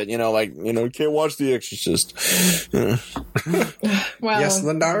all of it, you can't watch The Exorcist. Well, yes,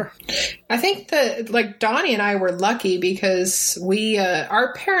 Lindar? I think that, Donnie and I were lucky because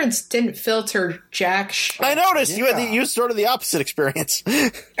our parents didn't filter jack shit. I noticed you had sort of the opposite experience.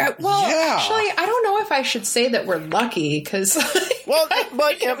 Actually, I don't know if I should say that we're lucky because but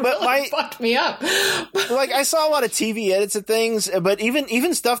fucked me up. I saw a lot of TV edits of things, but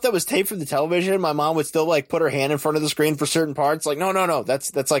even stuff that was taped for the television, my mom would still put her hand in front of the screen for certain parts. Like, no,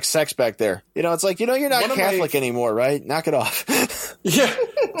 that's like sex back there. It's like, you're not Catholic anymore, right? Knock it off. Yeah.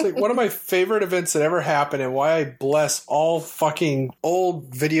 It's like one of my favorite events that ever happened, and why I bless all fucking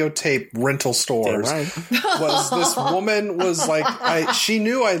old videotape rental stores. Damn right. Was this woman was like, she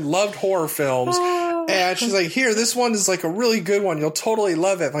knew I loved horror films, and she's like, here, this one is like a really good one. You'll totally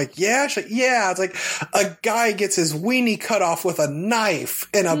love it. I'm like, yeah? She's like, yeah. It's like a guy gets his weenie cut off with a knife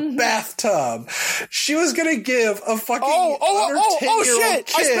in a bathtub. She was going to give a fucking under 10-year-old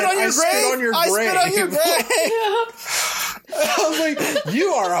kid, I spit on your grave. I was like, you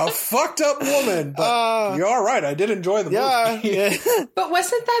are a fucked up woman, but you're all right. I did enjoy the movie. Yeah. But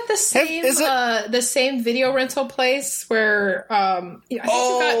wasn't that the same video rental place where I think you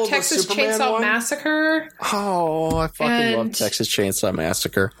got Texas Chainsaw Massacre? Oh, I fucking love Texas Chainsaw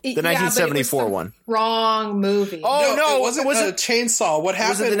Massacre. The 1974 one. Wrong movie. Oh no, it wasn't a Chainsaw. What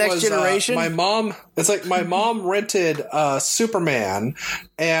happened was The Next Generation? My mom. It's like my mom rented Superman,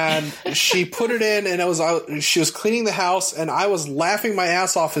 and she put it in, and she was cleaning the house, and I was laughing my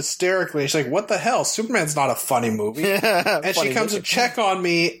ass off hysterically. She's like, "What the hell? Superman's not a funny movie." And she comes to check on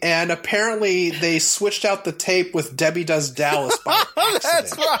me, and apparently they switched out the tape with Debbie Does Dallas by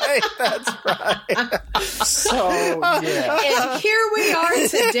accident. That's right. So yeah, And here we are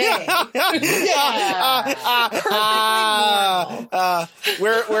today.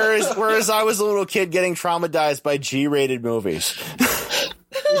 Whereas I was a little kid getting traumatized by G-rated movies.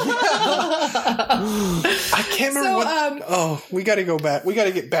 I can't remember we got to go back. We got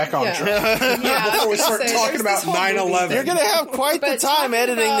to get back on track before we start talking about 9/11. You're going to have quite the time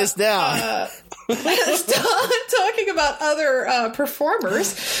editing this down. Talking about other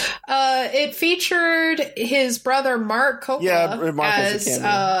performers, it featured his brother Mark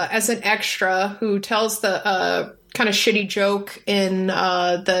Coppola as an extra who tells the kind of shitty joke in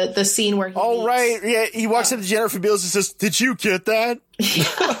the scene where he meets. Right. Yeah, he walks up to Jennifer Beals and says, "Did you get that?"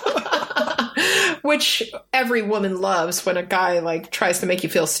 which every woman loves when a guy like tries to make you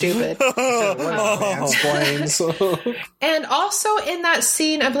feel stupid. Mansplains. And also in that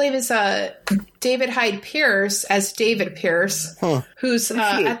scene, I believe is David Hyde Pierce as David Pierce, who's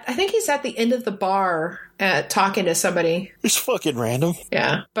I think he's at the end of the bar talking to somebody. It's fucking random.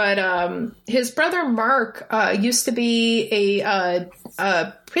 Yeah, but his brother Mark used to be a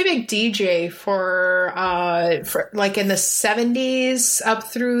pretty big DJ for like in the 70s up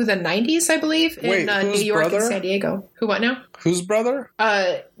through the 90s, I believe, in New York and San Diego. Who, what now? Whose brother?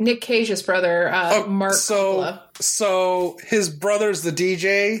 Nick Cage's brother, Mark Coppola. So his brother's the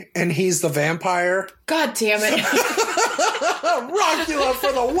DJ and he's the vampire. God damn it. Rockula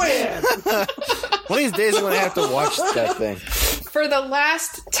for the win! One of these days I'm going to have to watch that thing. For the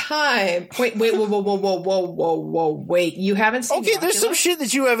last time. Wait, whoa. You haven't seen Okay, there's some shit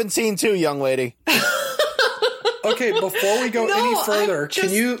that you haven't seen too, young lady. Okay, before we go any further, can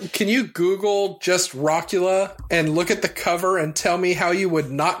you Google just Rockula and look at the cover and tell me how you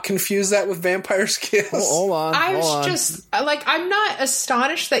would not confuse that with Vampire's Kiss? Hold on. I'm not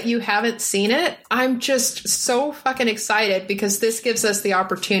astonished that you haven't seen it. I'm just so fucking excited because this gives us the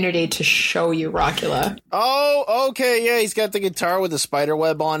opportunity to show you Rockula. Oh, okay, yeah, he's got the guitar with the spider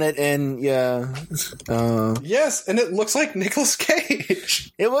web on it, and yeah. Yes, and it looks like Nicolas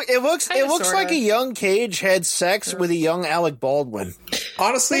Cage. It looks like a young Cage had sex with a young Alec Baldwin.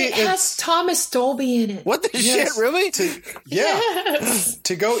 Honestly, it has Thomas Dolby in it. What the shit, really? Yes.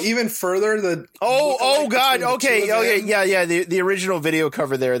 To go even further, God, okay, yeah, the original video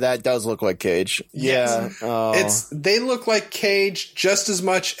cover there, that does look like Cage. Yes. Yeah. They look like Cage just as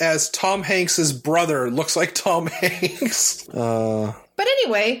much as Tom Hanks's brother looks like Tom Hanks. But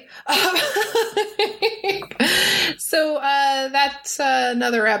anyway, so that's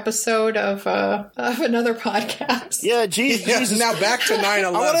another episode of another podcast. Yeah, Jesus. Now back to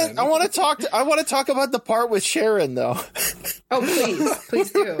 9/11. I want to talk about the part with Sharon, though. Oh,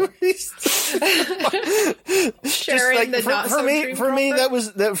 please do. Sharon, for me, that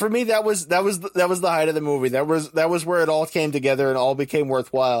was the height of the movie. That was where it all came together and all became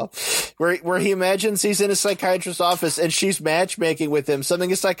worthwhile. Where he imagines he's in a psychiatrist's office and she's matchmaking with him,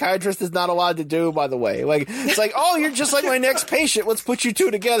 something a psychiatrist is not allowed to do, by the way. Like, it's like, oh, you're just like my next patient. Let's put you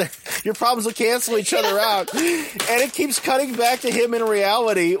two together. Your problems will cancel each other out. And it keeps cutting back to him in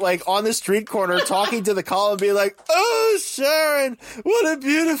reality, like on the street corner, talking to the call and being like, oh, Sharon, what a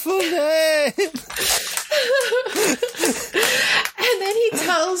beautiful name. And then he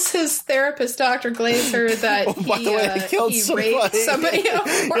tells his therapist, Dr. Glazer, that he raped somebody at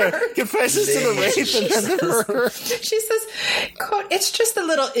work. Yeah, confesses to the rape and then the murder. She says, quote, it's just a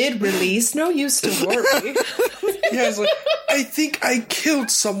little id release, no use to worry. Yeah, it's like, I think I killed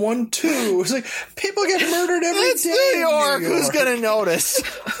someone too. It's like, people get murdered every day. It's New York. Who's going to notice?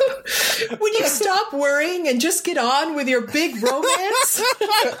 When you stop worrying and just get on with your big romance,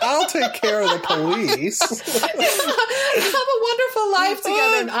 I'll take care of the police. Have a wonderful life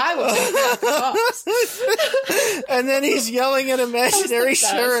together, and I will take care of the cops. And then he's yelling at imaginary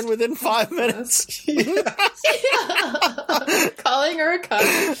Sharon within 5 minutes. Calling her a cunt.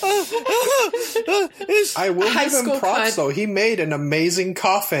 I will give him props, though. He made an amazing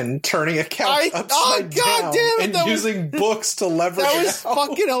coffin, turning a couch upside down and using books to leverage it. That was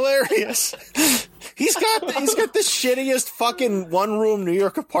fucking hilarious. He's got the shittiest fucking one-room New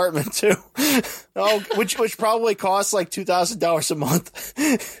York apartment too. Oh, which probably costs like $2,000 a month.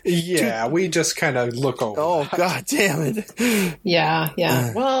 Yeah, we just kind of look over. Oh, god damn it. Yeah.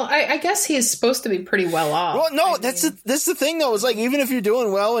 Well, I guess he's supposed to be pretty well off. Well, no, that's the thing though. Is like even if you're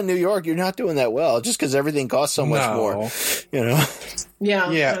doing well in New York, you're not doing that well just because everything costs so much more. You know.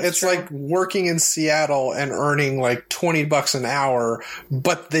 Yeah, it's true. Like working in Seattle and earning like $20 an hour,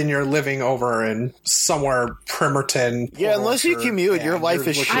 but then you're living over in somewhere Primerton. Yeah, unless you commute, your life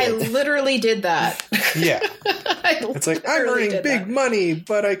is shit. I literally did that. Yeah. It's like, I'm earning big money,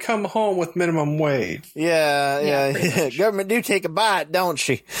 but I come home with minimum wage. Yeah. Government do take a bite, don't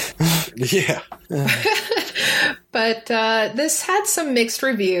she? Yeah. But this had some mixed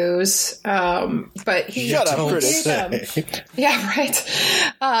reviews. But he shut up, yeah, right.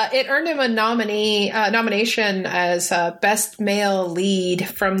 It earned him a nomination as Best Male Lead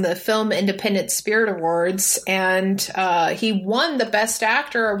from the Film Independent Spirit Awards, and he won the Best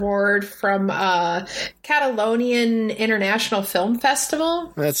Actor award from Catalonian International Film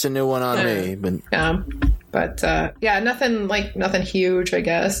Festival. That's a new one on me, but. But yeah, nothing huge, I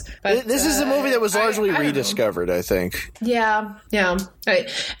guess. But This is a movie that was largely rediscovered, I think. Yeah.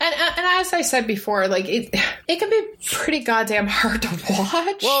 Right. And as I said before, like it can be pretty goddamn hard to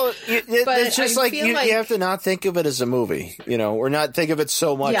watch. Well, but it's just I like feel you like- have to not think of it as a movie, or not think of it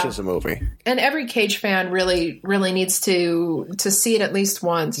so much Yeah. as a movie. And every Cage fan really needs to see it at least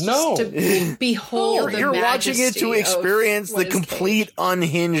once. No. Just to behold the You're watching it to majesty experience of the what is complete Cage.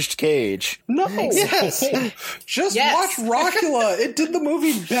 unhinged Cage. No. Yes. Just Yes. watch Rockula. It did the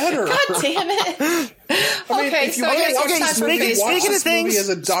movie better. God damn it. Okay, if you so want I to guess watch it's time this for movie, Face watch Off. Speaking of this movie things, as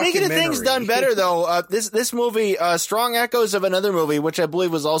a speaking of things documentary. done better, though, this movie, strong echoes of another movie, which I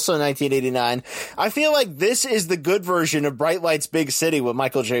believe was also 1989. I feel like this is the good version of Bright Lights, Big City with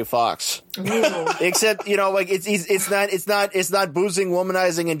Michael J. Fox. Except, like it's not boozing,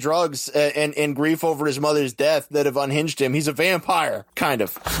 womanizing, and drugs and grief over his mother's death that have unhinged him. He's a vampire, kind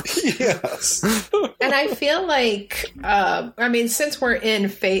of. Yes. And I feel like, since we're in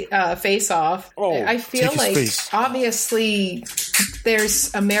Face Off, I feel take his like face. obviously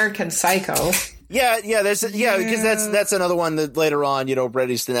there's American Psycho. Because that's another one that later on, Bret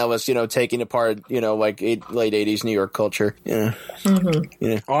Easton Ellis, taking apart, late 80s New York culture. Yeah.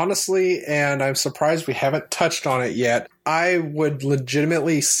 Honestly, and I'm surprised we haven't touched on it yet, I would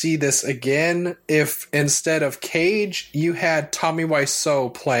legitimately see this again if instead of Cage, you had Tommy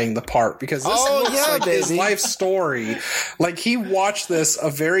Wiseau playing the part, because this looks like his baby. life story. Like, he watched this,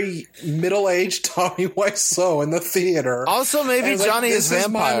 a very middle-aged Tommy Wiseau in the theater. Also, maybe And was Johnny like, is this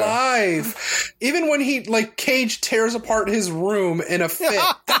vampire. is my life. Even when Cage tears apart his room in a fit,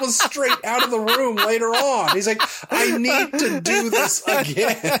 that was straight out of the room later on. He's like, I need to do this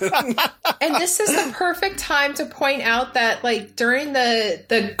again. And this is the perfect time to point out that, like, during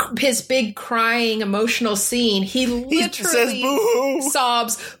his big crying emotional scene, he says literally boo-hoo.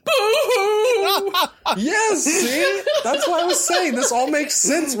 sobs, boo-hoo! Yes, see? That's why I was saying this all makes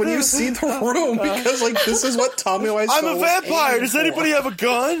sense when you see the room, because, this is what Tommy Wiseau I'm a was vampire. aiming Does anybody for. have a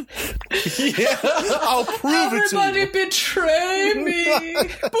gun? Yeah. I'll prove it to Everybody you. betray me!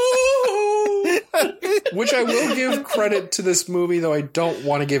 Boo-hoo! Which I will give credit to this movie, though I don't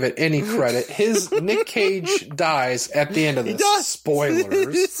want to give it any credit. Nick Cage dies at the end of this. does. Spoilers.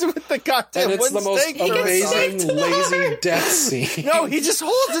 With the goddamn And it's the most wooden stake. amazing, lazy death scene. No, he just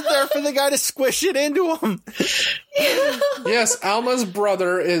holds it there for the guy to squish it into him. Yes, Alma's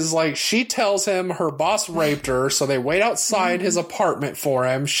brother is she tells him her boss raped her, so they wait outside his apartment for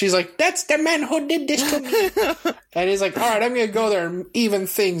him. She's like, that's the man who did this to me. And he's like, all right, I'm going to go there and even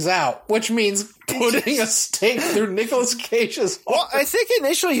things out, which means putting a stake through Nicolas Cage's heart. Well, I think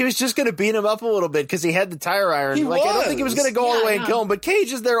initially he was just going to beat him up a little bit because he had the tire iron. He I don't think he was was. going to go all the Yeah, way and kill him. But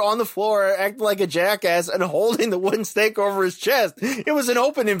Cage is there on the floor acting like a jackass and holding the wooden stake over his chest. It was an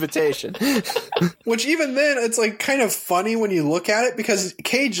open invitation. Which even then, it's kind of funny when you look at it, because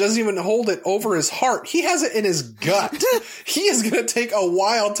Cage doesn't even hold it over his heart. He has it in his gut. He is going to take a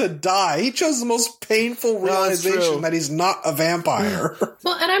while to die. He chose the most painful that's true. realization that he's not a vampire.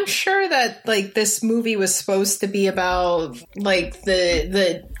 Well, and I'm sure that this movie was supposed to be about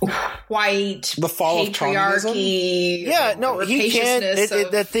the white The fall of patriarchy. Yeah, no, he can't. rapaciousness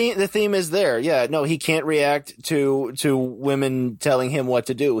of- The theme is there. Yeah, no, he can't react to women telling him what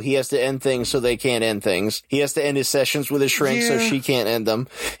to do. He has to end things so they can't end things. He has to end his sessions with his shrink so Yeah. she can't end them.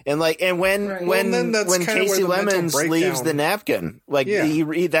 And when Right. Well, then that's when kinda where Casey the mental Lemons breakdown- leaves the napkin,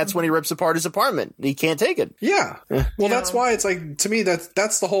 Yeah. that's when he rips apart his apartment. He can't take it. Yeah. Well, that's why it's to me,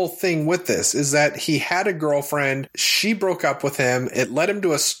 that's the whole thing with this, is that he had a girlfriend. She broke up with him. It led him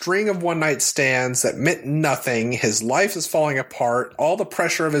to a string of one night stands that meant nothing. His life is falling apart. All the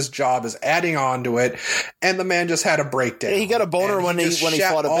pressure of his job is adding on to it. And the man just had a breakdown. Yeah, he got a boner And when he just shat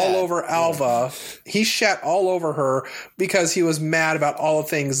shat a all bat. over Alva. He shat all over her because he was mad about all the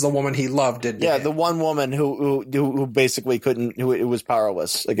things the woman he loved did to Yeah, him. the one woman who basically couldn't, who was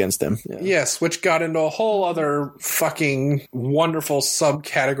powerless against him. Yeah. Yes, which got into a whole other fucking wonderful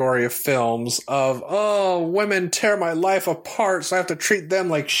subcategory of films of, oh, women tear my life apart, so I have to treat them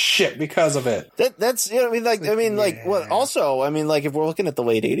like shit because of it. That's also, if we're looking at the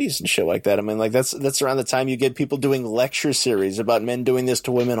late 80s and shit like that, that's around the time you get people doing lecture series about men doing this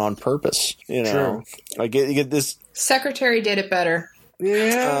to women on purpose. You know, you get this. Secretary did it better.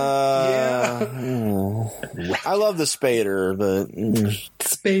 Yeah. I love the Spader, but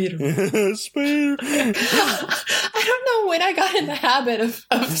Spader. Spader. I don't know when I got in the habit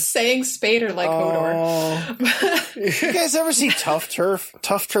of saying Spader like Hodor. You guys ever see Tough Turf?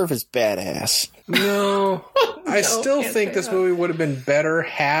 Tough Turf is badass. No. I still can't think say this that. movie would have been better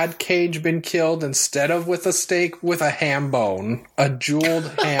had Cage been killed instead of with a steak with a ham bone. A jeweled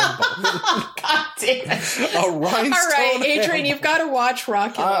ham bone. God damn it. A rhinestone. All right, Adrian, hammer. you've got to watch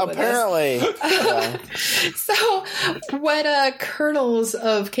Rockula with us. Apparently. So, what kernels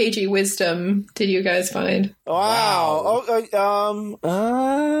of KG wisdom did you guys find? Wow.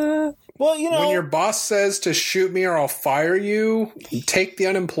 Well, you know. When your boss says to shoot me or I'll fire you, take the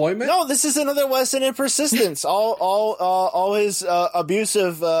unemployment? No, this is another lesson in persistence. All his abuse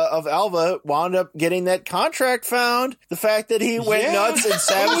of Alva wound up getting that contract found. The fact that he went nuts and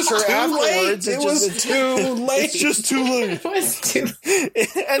savaged her afterwards. It was too late. It's just too late. It was too.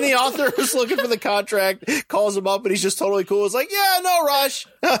 And the author was looking for the contract, calls him up, and he's just totally cool. It's like, yeah, no rush.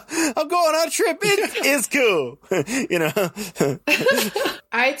 I'm going on a trip. It is cool. You know?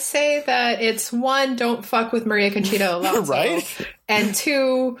 I'd say that it's 1, don't fuck with Maria Conchita Alonso. Right? And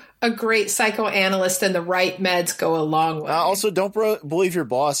 2, a great psychoanalyst and the right meds go a long way. Also, don't believe your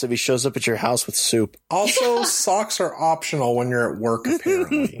boss if he shows up at your house with soup. Also, socks are optional when you're at work,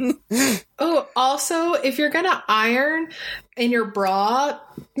 apparently. Oh, also, if you're going to iron in your bra,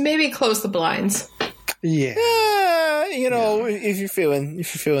 maybe close the blinds. Yeah. You know, if you're feeling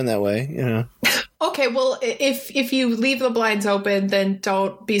that way, you know. Okay, well, if you leave the blinds open, then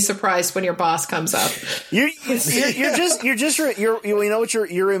don't be surprised when your boss comes up. You're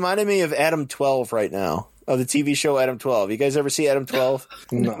reminding me of Adam 12 right now. Of the TV show Adam 12. You guys ever see Adam 12?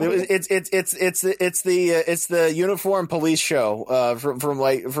 No. It's the uniform police show from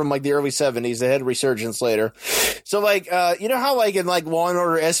the early 70s. They had resurgence later. So you know how in Law and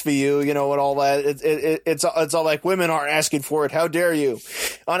Order SVU, you know, and all that, it's all like women aren't asking for it. How dare you?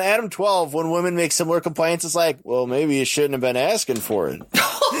 On Adam 12, when women make similar complaints, it's like, well, maybe you shouldn't have been asking for it.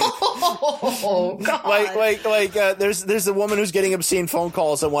 Oh God! There's a woman who's getting obscene phone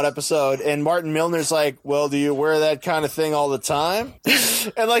calls in one episode, and Martin Milner's like, well, do you wear that kind of thing all the time?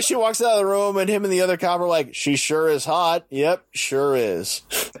 And she walks out of the room, and him and the other cop are like, she sure is hot. Yep, sure is.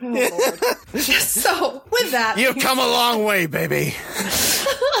 Oh, so with that, you've come a long way, baby.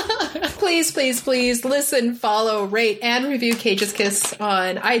 Please listen, follow, rate, and review Cage's Kiss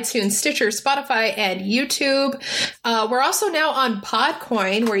on iTunes, Stitcher, Spotify, and YouTube. We're also now on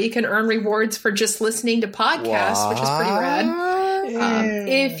Podcoin, where you can earn rewards for just listening to podcasts, which is pretty rad.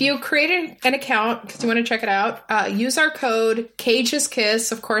 If you create an account because you want to check it out, use our code Cage's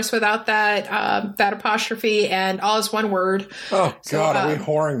Kiss, of course, without that apostrophe, and all is one word. Oh God, are we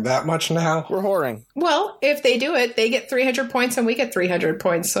whoring that much now? We're whoring. Well, if they do it, they get 300 points and we get 300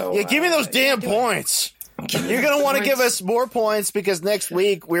 points. So yeah, give me those damn points. You're going to want to give us more points because next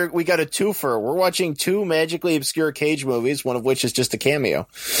week we got a twofer. We're watching 2 magically obscure Cage movies, one of which is just a cameo.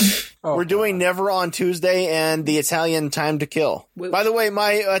 We're doing Never on Tuesday and the Italian Time to Kill. By the way,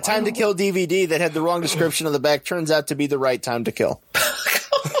 my Time to Kill DVD that had the wrong description on the back turns out to be the right Time to Kill.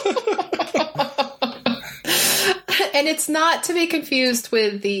 And it's not to be confused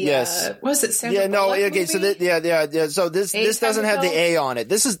with the what was it? Sandra Bullock movie? So So this doesn't have the A on it.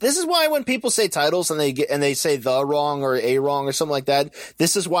 This is why when people say titles and they say the wrong or a wrong or something like that,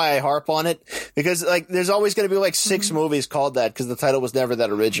 this is why I harp on it, because there's always going to be 6 movies called that because the title was never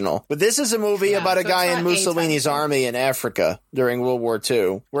that original. But this is a movie about a guy in Mussolini's army in Africa during World War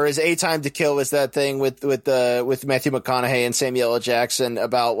II, whereas A Time to Kill is that thing with Matthew McConaughey and Samuel L. Jackson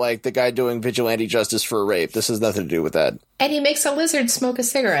about the guy doing vigilante justice for a rape. This has nothing to do with that. And he makes a lizard smoke a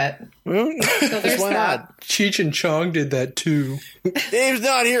cigarette. So there's why that. not? Cheech and Chong did that too. Dave's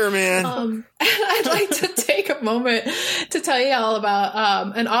not here, man. I'd like to take a moment to tell you all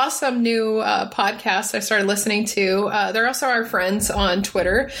about an awesome new podcast I started listening to. They're also our friends on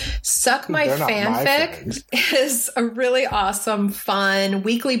Twitter. Suck My Fanfic is a really awesome, fun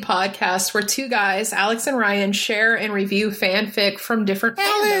weekly podcast where 2 guys, Alex and Ryan, share and review fanfic from different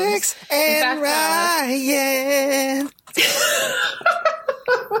fandoms. Alex and Ryan.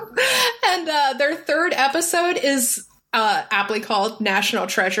 And their 3rd episode is aptly called National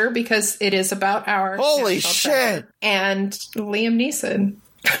Treasure because it is about our holy national shit treasure. And Liam Neeson.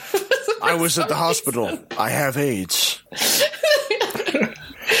 I was at the hospital. I have AIDS.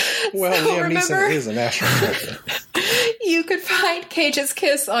 Well, So Liam Neeson is a national treasure. You could find Cage's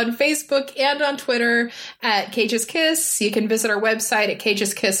Kiss on Facebook and on Twitter at Cage's Kiss. You can visit our website at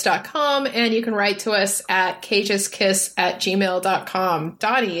cageskiss.com, and you can write to us at cageskiss@gmail.com.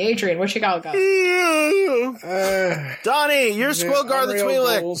 Donnie, Adrian, what you got? Donnie, you're Squilgar the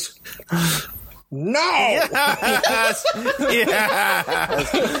Twi'lek. No! Yes!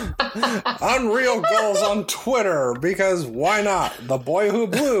 Yes! Unreal Goals on Twitter, because why not? The Boy Who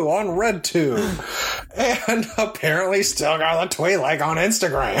Blew on RedTube. And apparently still got the Twi'lek on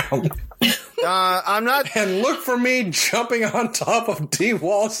Instagram. I'm not. And look for me jumping on top of D.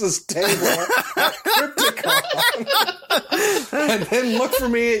 Wallace's table at Crypticon. And then look for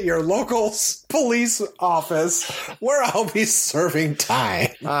me at your local police office where I'll be serving time.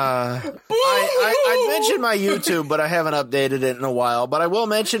 I mentioned my YouTube, but I haven't updated it in a while. But I will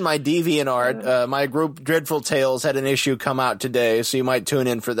mention my DeviantArt. My group Dreadful Tales had an issue come out today, so you might tune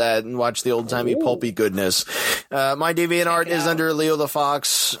in for that and watch the old-timey pulpy goodness. My DeviantArt is under Leo the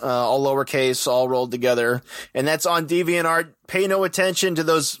Fox, all lowercase, all rolled together. And that's on DeviantArt. Pay no attention to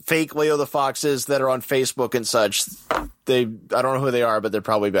those fake Leo the Foxes that are on Facebook and such. I don't know who they are, but they're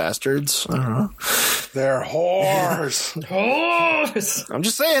probably bastards. I don't know. They're whores. Whores. I'm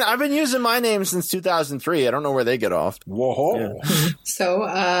just saying, I've been using my name since 2003. I don't know where they get off. Whoa. Yeah. So,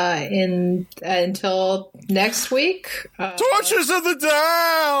 until next week. Tortures of the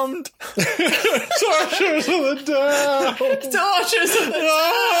Damned! Tortures of the Damned! Tortures of the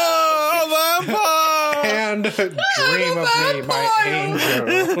Oh, vampire! And dream of me, my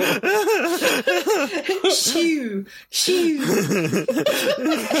angel. Shoo! Shoo!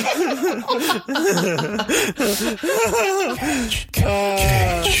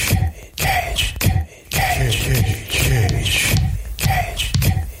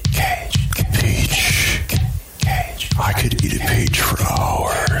 I could eat a peach for hours.